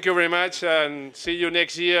 Thank you very much, and see you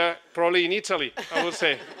next year, probably in Italy, I would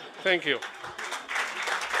say. Thank you.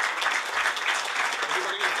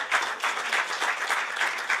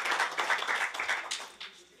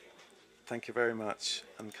 Thank you very much,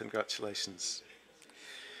 and congratulations.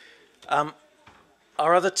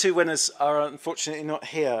 Our other two winners are unfortunately not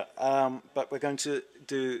here, but we're going to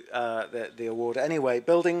do the award anyway.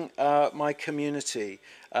 Building My Community.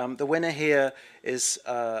 The winner here is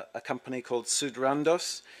a company called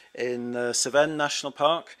Sudrandos in Cevennes National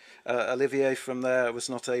Park. Olivier from there was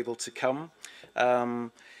not able to come.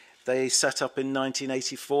 They set up in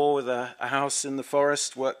 1984 with a house in the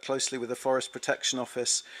forest, worked closely with the Forest Protection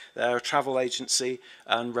Office. They're a travel agency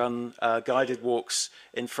and run guided walks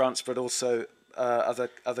in France, but also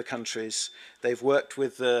other countries. They've worked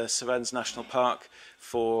with the Cevennes National Park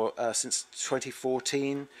for since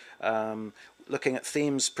 2014, looking at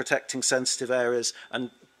themes protecting sensitive areas,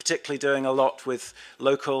 and particularly doing a lot with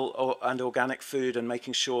local and organic food and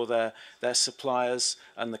making sure their suppliers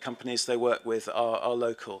and the companies they work with are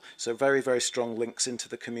local. So very, very strong links into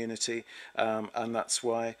the community, and that's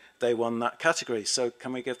why they won that category. So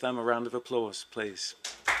can we give them a round of applause, please?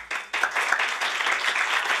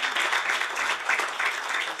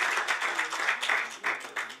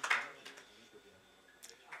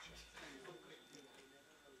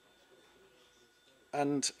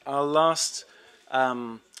 And our last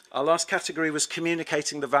category was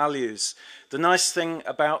communicating the values. The nice thing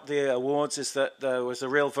about the awards is that there was a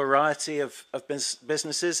real variety of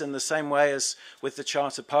businesses, in the same way as with the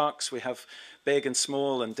charter parks. We have big and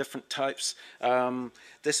small and different types.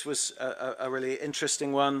 This was a really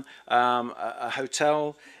interesting one, a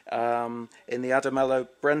hotel in the Adamello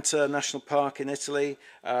Brenta National Park in Italy,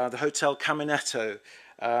 the Hotel Caminetto.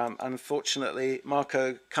 Unfortunately,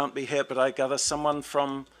 Marco can't be here, but I gather someone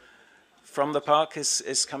from the park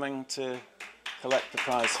is coming to collect the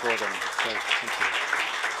prize for them. So, thank you.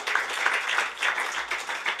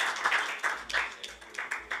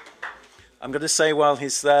 I'm going to say while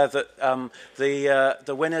he's there that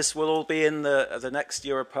the winners will all be in the next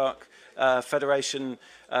EUROPARC Federation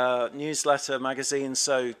newsletter magazine.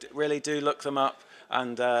 So really do look them up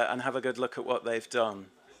and have a good look at what they've done.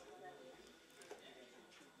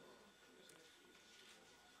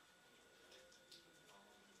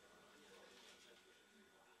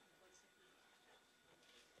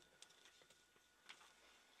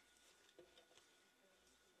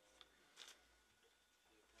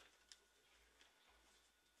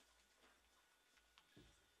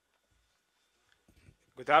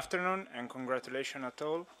 Good afternoon and congratulations at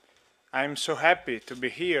all. I'm so happy to be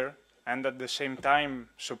here and at the same time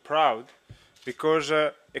so proud, because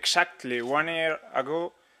exactly 1 year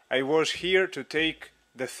ago I was here to take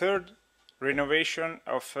the third renovation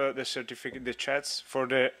of the certificate, the chats for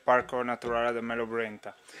the Parco Naturale de Melo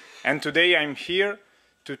Brenta. And today I'm here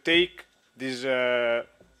to take this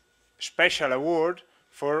special award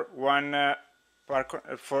for one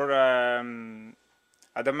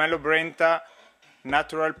Adamello Brenta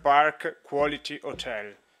Natural Park Quality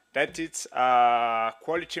Hotel. That is a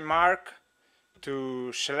quality mark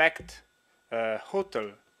to select a hotel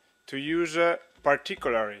to use a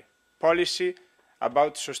particular policy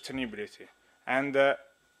about sustainability. And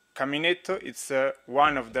Caminetto, it's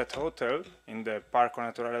one of that hotel in the Parco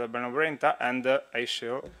Naturale del Beno Brenta, and I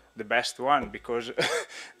show the best one because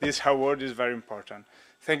this award is very important.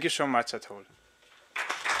 Thank you so much at all.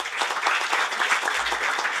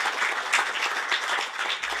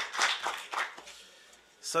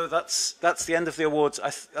 So that's the end of the awards.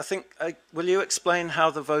 I think, will you explain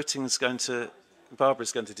how the voting is going to,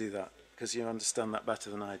 Barbara's going to do that, because you understand that better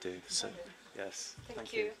than I do. So, yes.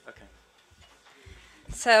 Thank you. Okay.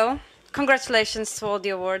 So, congratulations to all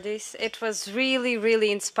the awardees. It was really,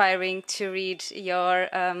 really inspiring to read your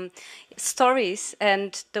stories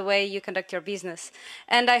and the way you conduct your business.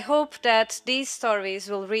 And I hope that these stories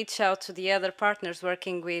will reach out to the other partners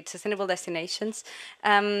working with sustainable destinations,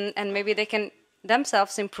 and maybe they can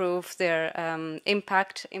themselves improve their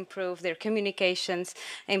impact, improve their communications,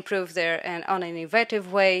 improve their on an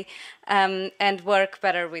innovative way, and work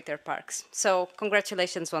better with their parks. So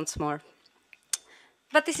congratulations once more.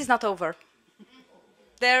 But this is not over.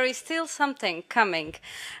 There is still something coming.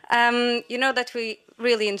 You know that we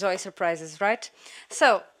really enjoy surprises, right?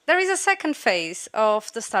 So there is a second phase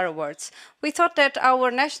of the Star Awards. We thought that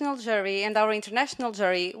our national jury and our international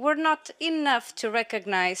jury were not enough to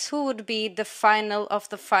recognize who would be the final of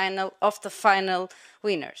the final of the final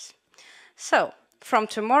winners. So, from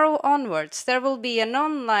tomorrow onwards, there will be an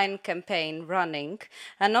online campaign running,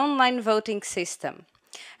 an online voting system.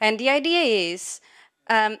 And the idea is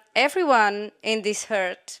everyone in this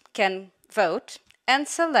herd can vote and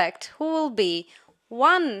select who will be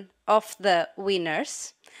one of the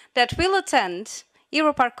winners that will attend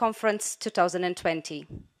EUROPARC Conference 2020.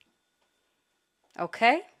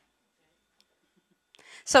 Okay?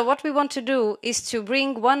 So what we want to do is to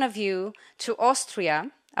bring one of you to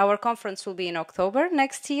Austria. Our conference will be in October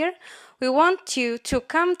next year. We want you to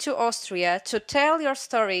come to Austria to tell your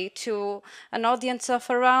story to an audience of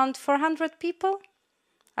around 400 people.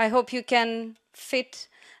 I hope you can fit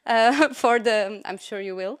for the, I'm sure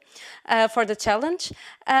you will, for the challenge.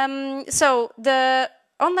 So the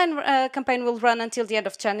online campaign will run until the end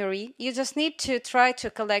of January. You just need to try to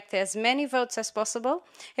collect as many votes as possible.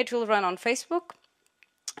 It will run on Facebook.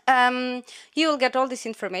 You will get all this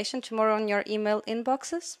information tomorrow on your email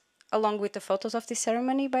inboxes, along with the photos of this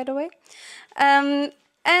ceremony, by the way.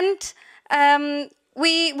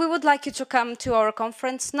 We would like you to come to our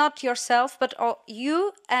conference, not yourself, but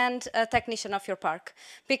you and a technician of your park,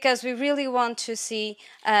 because we really want to see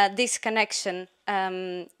this connection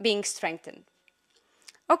being strengthened.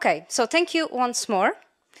 Okay, so thank you once more.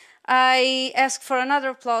 I ask for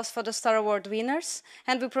another applause for the Star Award winners,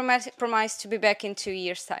 and we promise to be back in 2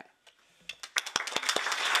 years' time.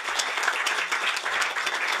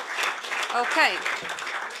 Okay,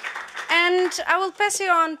 and I will pass you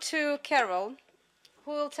on to Carol,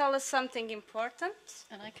 who will tell us something important.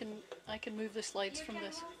 And I can move the slides from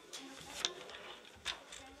this.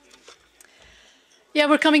 Yeah,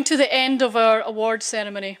 we're coming to the end of our award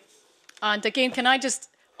ceremony. And again, can I just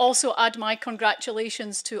also add my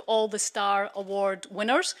congratulations to all the Star Award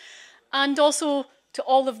winners and also to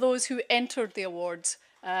all of those who entered the awards.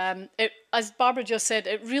 As Barbara just said,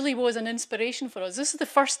 it really was an inspiration for us. This is the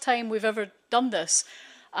first time we've ever done this,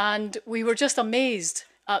 and we were just amazed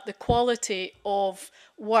at the quality of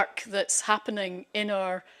work that's happening in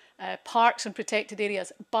our parks and protected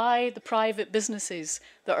areas by the private businesses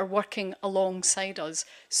that are working alongside us.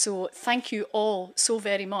 So thank you all so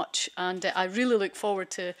very much, and I really look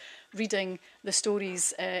forward to reading the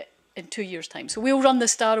stories in 2 years' time. So we'll run the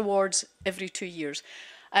Star Awards every 2 years.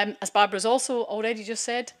 As Barbara's also already just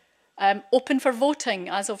said, open for voting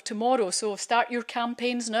as of tomorrow, so start your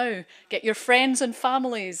campaigns now. Get your friends and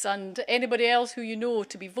families and anybody else who you know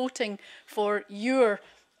to be voting for your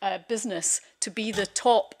business to be the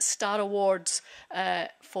top Star Awards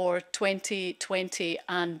for 2020,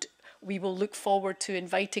 and we will look forward to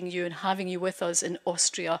inviting you and having you with us in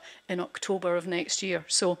Austria in October of next year.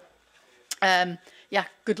 So yeah,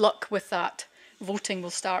 good luck with that. Voting will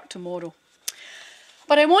start tomorrow.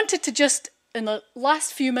 But I wanted to just, in the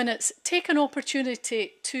last few minutes, take an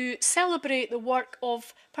opportunity to celebrate the work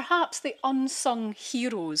of perhaps the unsung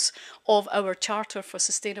heroes of our Charter for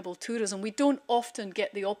Sustainable Tourism. We don't often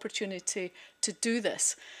get the opportunity to do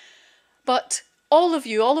this. But all of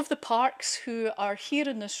you, all of the parks who are here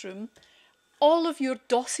in this room, all of your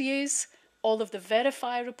dossiers, all of the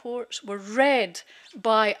verify reports were read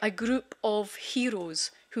by a group of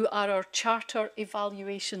heroes who are our Charter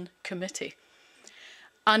Evaluation Committee.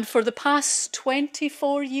 And for the past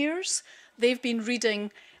 24 years, they've been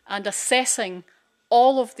reading and assessing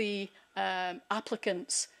all of the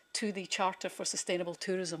applicants to the Charter for Sustainable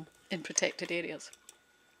Tourism in protected areas.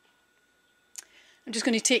 I'm just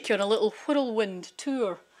going to take you on a little whirlwind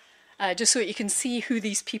tour, just so that you can see who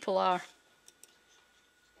these people are.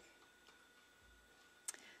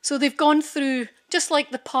 So they've gone through, just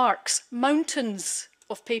like the parks, mountains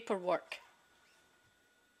of paperwork,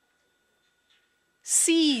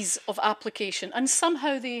 seas of application, and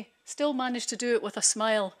somehow they still managed to do it with a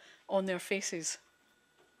smile on their faces.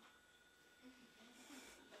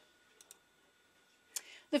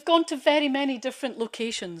 They've gone to very many different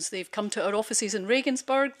locations. They've come to our offices in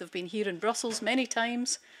Regensburg. They've been here in Brussels many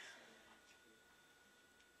times.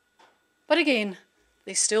 But again,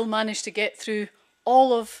 they still managed to get through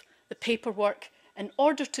all of the paperwork in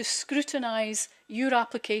order to scrutinise your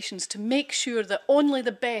applications to make sure that only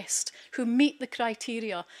the best who meet the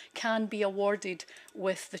criteria can be awarded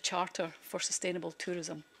with the Charter for Sustainable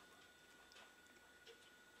Tourism.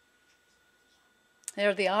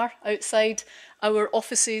 There they are, outside our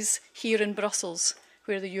offices here in Brussels,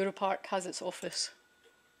 where the EUROPARC has its office.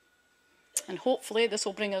 And hopefully this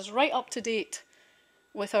will bring us right up to date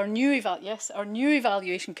with our new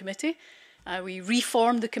evaluation committee. We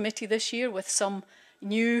reformed the committee this year with some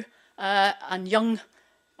new and young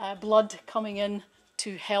blood coming in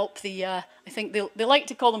to help the, I think they like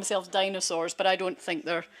to call themselves dinosaurs, but I don't think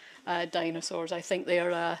they're dinosaurs. I think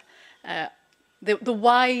they're the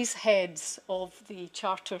wise heads of the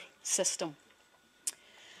charter system.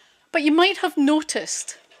 But you might have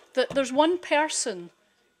noticed that there's one person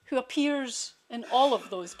who appears in all of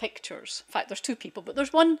those pictures. In fact, there's two people, but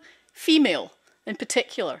there's one female in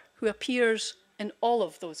particular who appears in all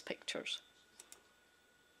of those pictures.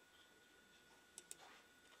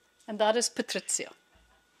 And that is Patrizia.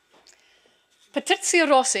 Patrizia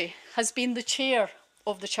Rossi has been the chair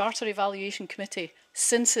of the Charter Evaluation Committee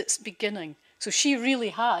since its beginning. So she really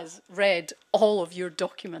has read all of your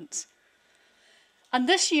documents. And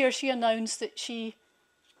this year she announced that she,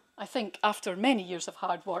 I think after many years of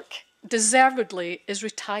hard work, deservedly is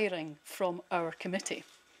retiring from our committee.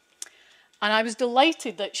 And I was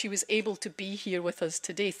delighted that she was able to be here with us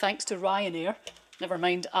today, thanks to Ryanair, never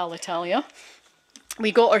mind Alitalia.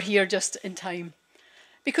 We got her here just in time,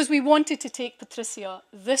 because we wanted to take Patrizia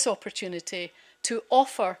this opportunity to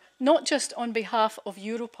offer, not just on behalf of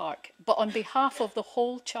EUROPARC, but on behalf of the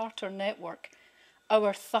whole Charter network,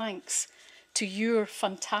 our thanks to your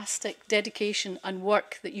fantastic dedication and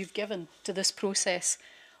work that you've given to this process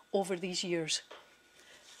over these years.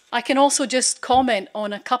 I can also just comment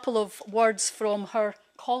on a couple of words from her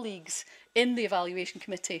colleagues in the Evaluation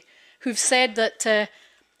Committee who've said that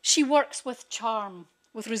she works with charm,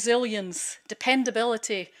 with resilience,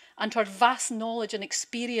 dependability, and her vast knowledge and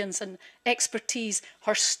experience and expertise,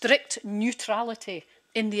 her strict neutrality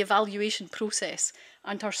in the evaluation process,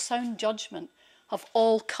 and her sound judgment have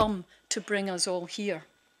all come to bring us all here.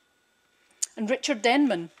 And Richard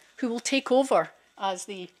Denman, who will take over as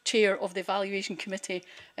the chair of the Evaluation Committee,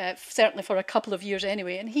 certainly for a couple of years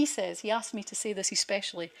anyway, and he says, he asked me to say this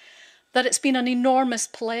especially, that it's been an enormous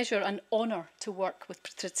pleasure and honour to work with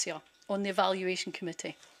Patrizia on the Evaluation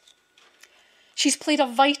Committee. She's played a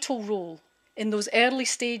vital role in those early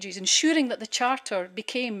stages, ensuring that the Charter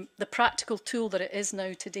became the practical tool that it is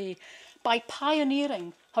now today, by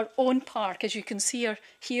pioneering her own park, as you can see her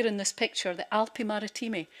here in this picture, the Alpi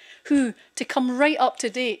Marittime, who, to come right up to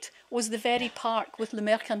date, was the very park with Le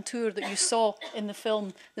Mercantour that you saw in the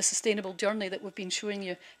film, The Sustainable Journey, that we've been showing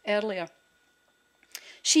you earlier.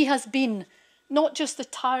 She has been not just the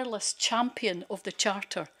tireless champion of the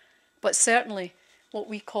Charter, but certainly what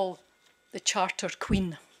we call the Charter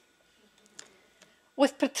Queen.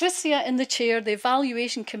 With Patrizia in the chair, the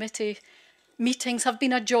Evaluation Committee meetings have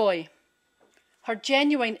been a joy. Her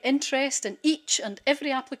genuine interest in each and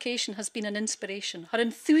every application has been an inspiration. Her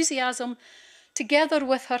enthusiasm, together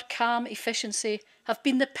with her calm efficiency, have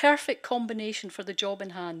been the perfect combination for the job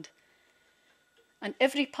in hand. And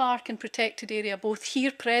every park and protected area, both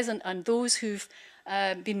here present and those who've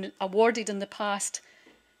been awarded in the past,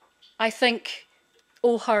 I think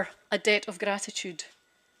owe her a debt of gratitude,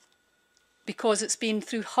 because it's been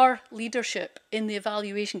through her leadership in the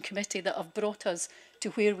Evaluation Committee that have brought us to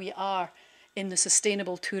where we are in the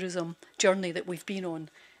sustainable tourism journey that we've been on.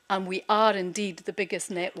 And we are indeed the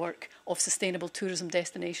biggest network of sustainable tourism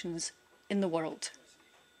destinations in the world.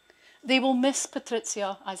 They will miss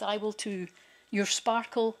Patrizia, as I will too, your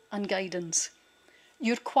sparkle and guidance,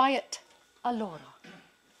 your quiet allora,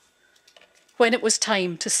 when it was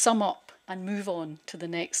time to sum up and move on to the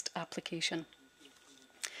next application.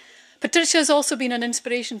 Patrizia has also been an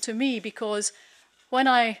inspiration to me because when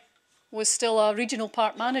I was still a regional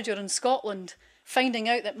park manager in Scotland, finding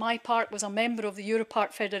out that my park was a member of the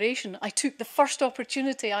EUROPARC Federation, I took the first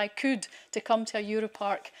opportunity I could to come to a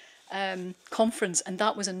EUROPARC conference, and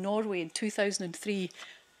that was in Norway in 2003,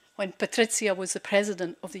 when Patrizia was the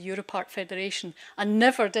president of the EUROPARC Federation. And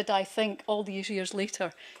never did I think, all these years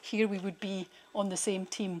later, here we would be on the same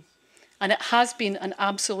team. And it has been an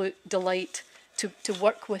absolute delight to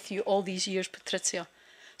work with you all these years, Patrizia.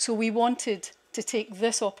 So we wanted to take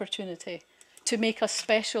this opportunity to make a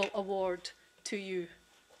special award to you.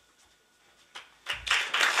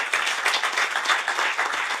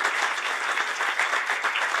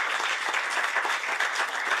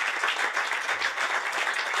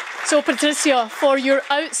 So, Patrizia, for your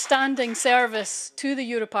outstanding service to the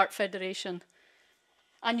EUROPARC Federation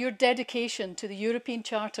and your dedication to the European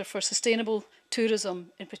Charter for Sustainable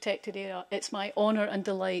Tourism in Protected Area, it's my honour and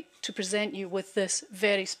delight to present you with this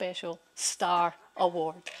very special Star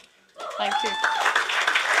Award. Thank you.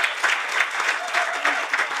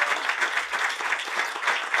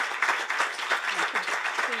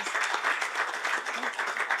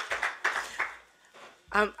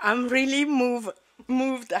 I'm really moved.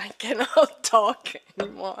 I cannot talk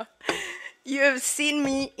anymore. You have seen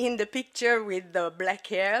me in the picture with the black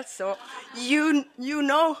hair, so you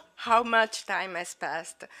know how much time has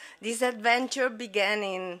passed. This adventure began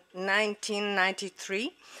in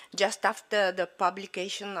 1993, just after the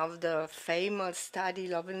publication of the famous study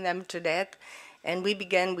Loving Them to Death, and we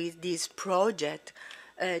began with this project.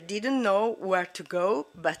 Didn't know where to go,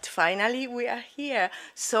 but finally we are here.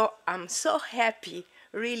 So I'm so happy,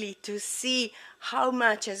 really, to see how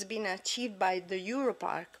much has been achieved by the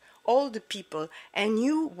EUROPARC, all the people, and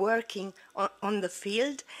you working on the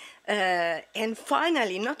field. And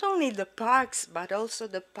finally, not only the parks, but also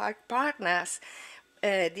the park partners.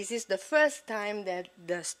 This is the first time that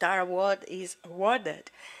the Star Award is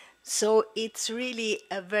awarded. So it's really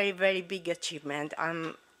a very, very big achievement.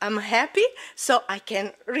 I'm happy, so I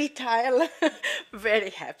can retire very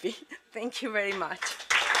happy. Thank you very much.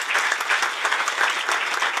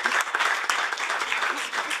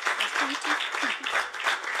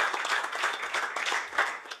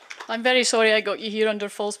 I'm very sorry I got you here under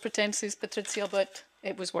false pretenses, Patrizia, but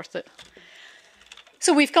it was worth it.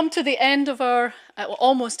 So we've come to the end of our,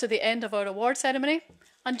 almost to the end of our award ceremony.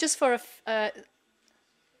 And just for oh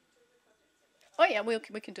yeah, we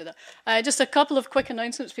can do that. Just a couple of quick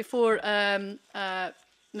announcements before Mr.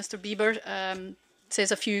 Bieber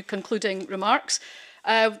says a few concluding remarks.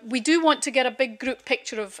 We do want to get a big group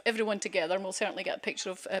picture of everyone together, and we'll certainly get a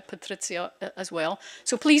picture of Patrizia as well.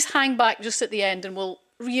 So please hang back just at the end, and we'll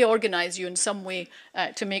reorganise you in some way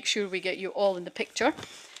to make sure we get you all in the picture.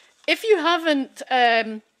 If you haven't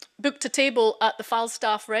booked a table at the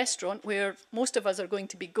Falstaff restaurant, where most of us are going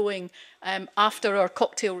to be going after our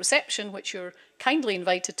cocktail reception, which you're kindly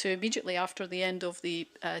invited to immediately after the end of the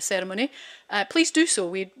ceremony, please do so.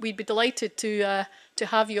 We'd be delighted to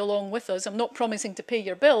have you along with us. I'm not promising to pay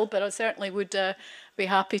your bill, but I certainly would be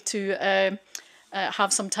happy to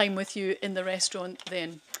have some time with you in the restaurant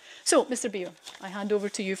then. So, Mr. Beer, I hand over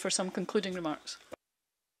to you for some concluding remarks.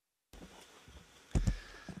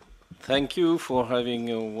 Thank you for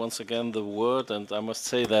having once again the word, and I must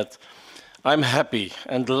say that I'm happy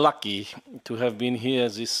and lucky to have been here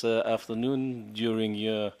this afternoon during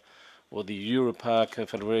the EUROPARC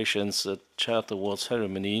Federation's Charter Award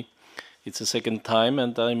ceremony. It's the second time,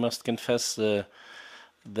 and I must confess that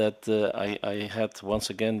I had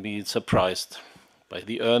once again been surprised by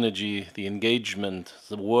the energy, the engagement,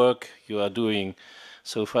 the work you are doing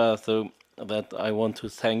so far, so that I want to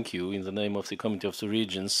thank you in the name of the Committee of the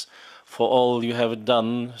Regions for all you have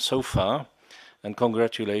done so far, and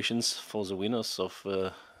congratulations for the winners of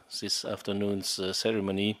this afternoon's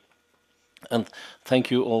ceremony. And thank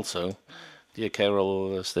you also, dear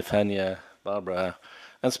Carol, Stefania, Barbara,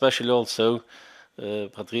 and especially also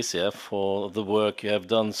Patrizia, for the work you have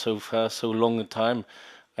done so far, so long a time.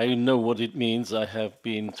 I know what it means. I have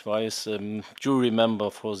been twice jury member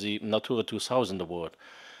for the Natura 2000 award,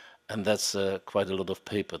 and that's quite a lot of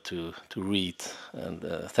paper to read. And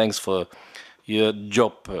thanks for your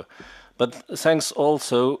job. But thanks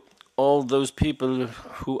also all those people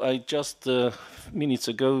who I just minutes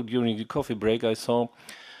ago during the coffee break I saw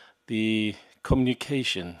the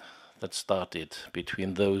communication that started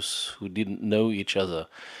between those who didn't know each other.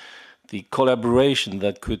 the collaboration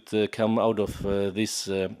that could come out of this.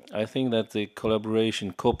 I think that the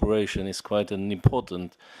cooperation is quite an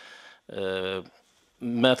important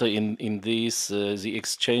matter in these, the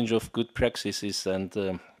exchange of good practices,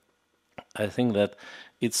 and I think that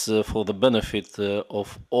it's for the benefit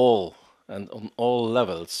of all and on all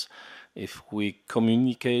levels if we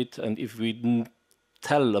communicate and if we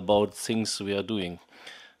tell about things we are doing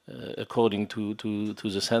according to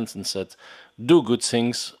the sentence that do good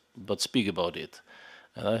things but speak about it.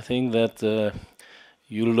 And I think that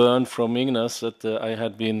you learned from Ignace that I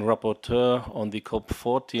had been rapporteur on the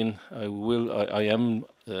COP14. I am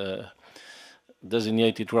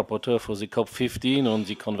designated rapporteur for the COP15 on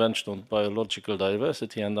the Convention on Biological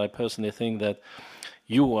Diversity, and I personally think that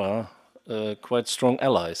you are quite strong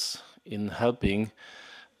allies in helping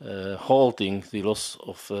halting the loss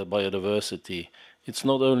of biodiversity. It's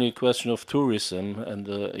not only a question of tourism and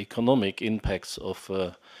the economic impacts of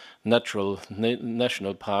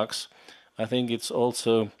national parks. I think it's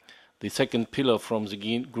also the second pillar from the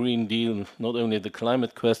Green Deal. Not only the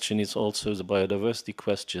climate question, it's also the biodiversity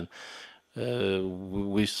question,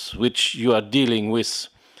 with which you are dealing with.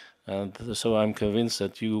 And so I'm convinced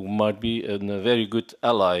that you might be a very good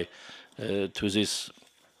ally to this.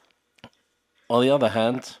 On the other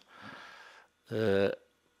hand,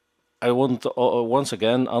 I want to once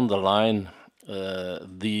again underline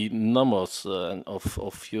the numbers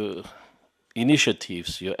of your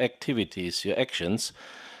initiatives, your activities, your actions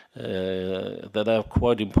that are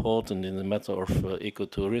quite important in the matter of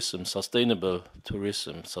ecotourism,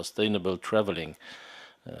 sustainable traveling.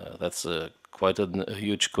 That's quite a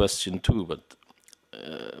huge question too, but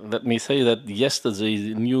let me say that yesterday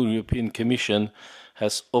the new European Commission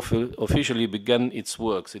has officially begun its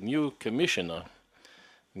work. The new commissioner,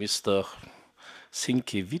 Mr.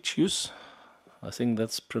 Sinkevicius, I think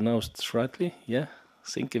that's pronounced rightly, yeah,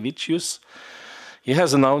 Sinkevicius. He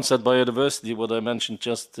has announced that biodiversity, what I mentioned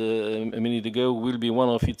just a minute ago, will be one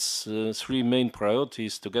of its three main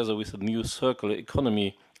priorities, together with the new circular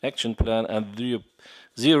economy action plan and the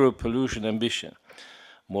zero pollution ambition.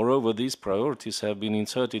 Moreover, these priorities have been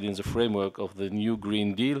inserted in the framework of the new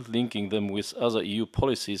Green Deal, linking them with other EU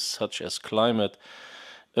policies such as climate,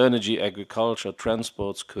 energy, agriculture,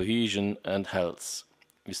 transports, cohesion and health.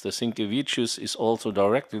 Mr. Sinkevicius is also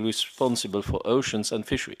directly responsible for oceans and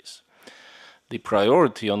fisheries. The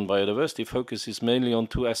priority on biodiversity focuses mainly on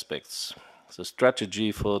two aspects: the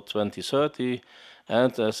strategy for 2030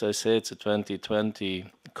 and, as I said, the 2020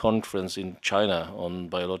 conference in China on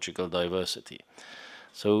biological diversity.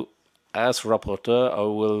 So, as rapporteur, I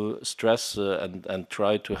will stress and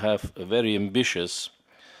try to have a very ambitious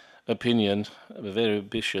opinion, a very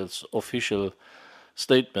ambitious official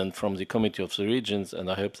statement from the Committee of the Regions,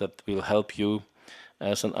 and I hope that will help you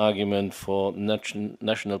as an argument for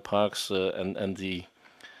national parks and the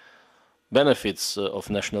benefits of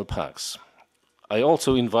national parks. I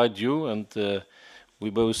also invite you, and we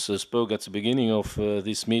both spoke at the beginning of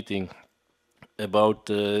this meeting about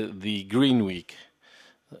the Green Week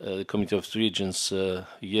the Committee of the Regions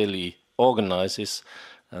yearly organizes,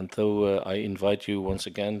 and so I invite you once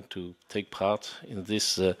again to take part in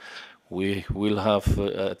this. We will have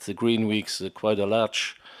at the Green Weeks quite a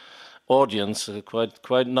large audience, quite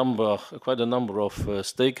a number of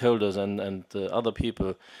stakeholders and other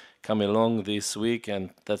people come along this week,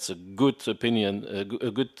 and that's a good opinion,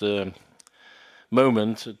 a good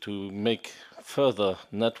moment to make further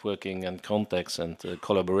networking and contacts and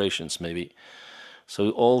collaborations maybe.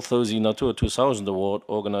 So although the Natura 2000 Award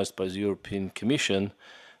organized by the European Commission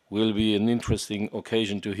will be an interesting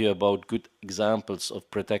occasion to hear about good examples of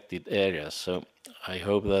protected areas. So I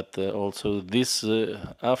hope that also this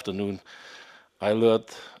afternoon I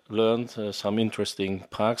learned some interesting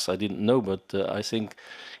parks I didn't know, but I think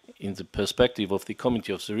in the perspective of the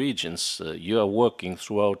Committee of the Regions, you are working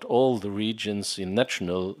throughout all the regions in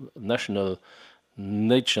national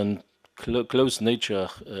nature, close nature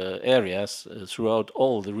areas throughout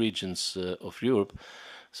all the regions of Europe.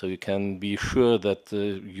 So you can be sure that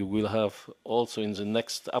you will have also in the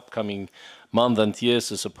next upcoming month and years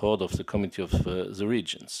the support of the Committee of the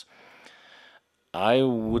Regions. I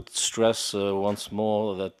would stress once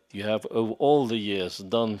more that you have over all the years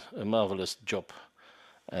done a marvelous job,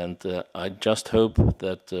 and I just hope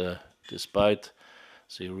that despite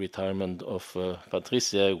the retirement of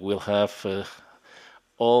Patricia, we'll have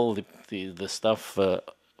all the stuff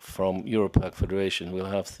from EUROPARC Federation will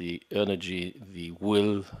have the energy, the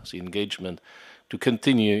will, the engagement to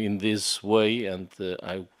continue in this way, and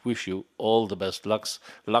I wish you all the best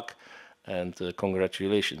luck and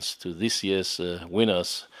congratulations to this year's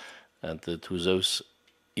winners and to those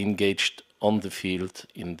engaged on the field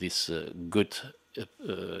in this good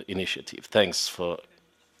initiative. Thanks for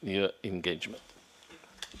your engagement.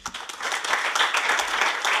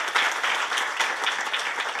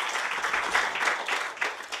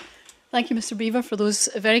 Thank you, Mr. Beaver, for those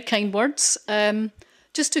very kind words.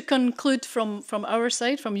 Just to conclude from our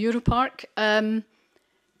side, from EUROPARC,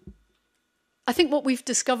 I think what we've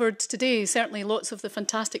discovered today, certainly lots of the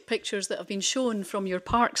fantastic pictures that have been shown from your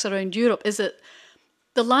parks around Europe, is that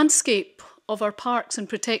the landscape of our parks and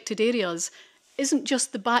protected areas isn't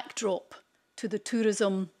just the backdrop to the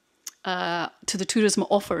tourism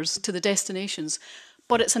offers, to the destinations,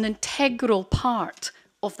 but it's an integral part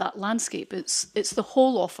of that landscape. It's the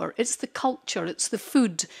whole offer. It's the culture. It's the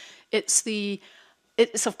food. It's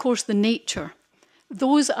of course the nature.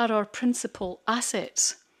 Those are our principal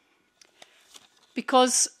assets,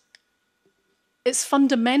 because it's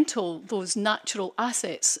fundamental, those natural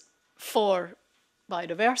assets, for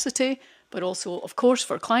biodiversity, but also, of course,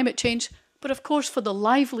 for climate change, but of course for the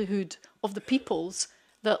livelihood of the peoples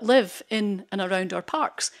that live in and around our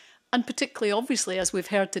parks. And particularly, obviously, as we've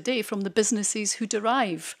heard today, from the businesses who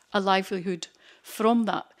derive a livelihood from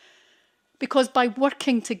that. Because by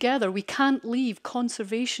working together, we can't leave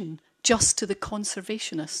conservation just to the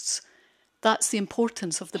conservationists. That's the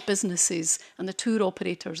importance of the businesses and the tour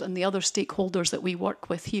operators and the other stakeholders that we work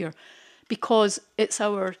with here. Because it's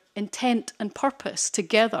our intent and purpose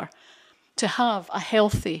together to have a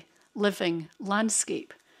healthy living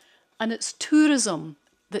landscape. And it's tourism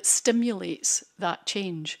that stimulates that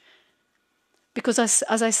change. Because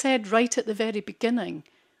as I said right at the very beginning,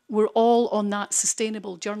 we're all on that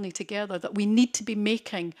sustainable journey together, that we need to be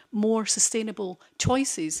making more sustainable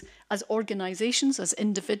choices as organisations, as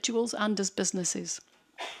individuals and as businesses.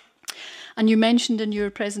 And you mentioned in your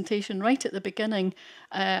presentation right at the beginning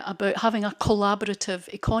about having a collaborative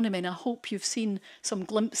economy, and I hope you've seen some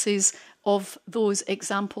glimpses of those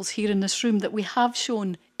examples here in this room, that we have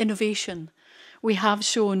shown innovation, we have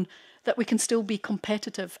shown that we can still be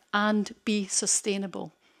competitive and be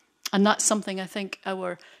sustainable. And that's something I think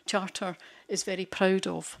our Charter is very proud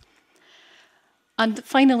of. And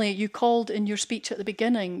finally, you called in your speech at the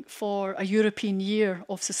beginning for a European Year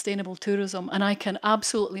of Sustainable Tourism. And I can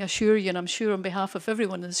absolutely assure you, and I'm sure on behalf of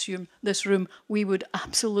everyone in this room, we would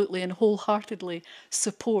absolutely and wholeheartedly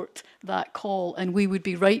support that call. And we would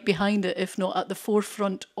be right behind it, if not at the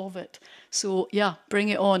forefront of it. So yeah, bring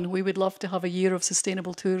it on. We would love to have a year of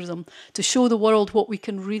sustainable tourism to show the world what we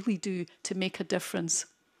can really do to make a difference.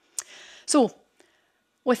 So,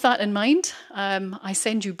 with that in mind, I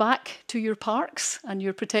send you back to your parks and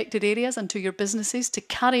your protected areas and to your businesses to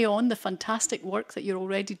carry on the fantastic work that you're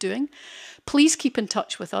already doing. Please keep in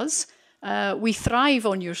touch with us. We thrive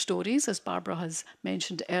on your stories, as Barbara has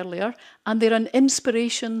mentioned earlier, and they're an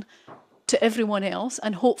inspiration to everyone else,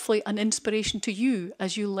 and hopefully an inspiration to you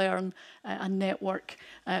as you learn and network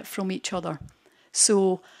from each other.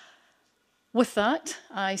 So, with that,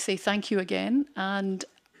 I say thank you again, and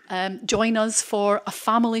join us for a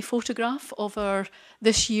family photograph of our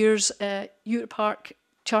this year's EUROPARC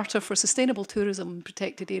Charter for Sustainable Tourism and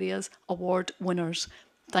Protected Areas Award winners.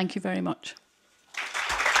 Thank you very much.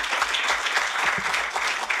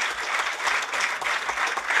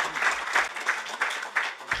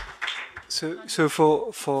 So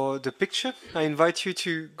for the picture, I invite you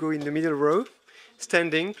to go in the middle row,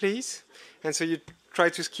 standing, please. And so you try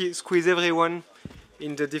to squeeze everyone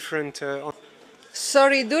in the different...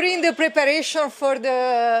 Sorry, during the preparation for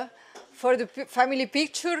the family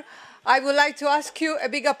picture, I would like to ask you a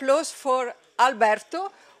big applause for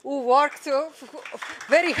Alberto, who worked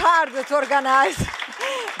very hard to organize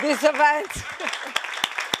this event.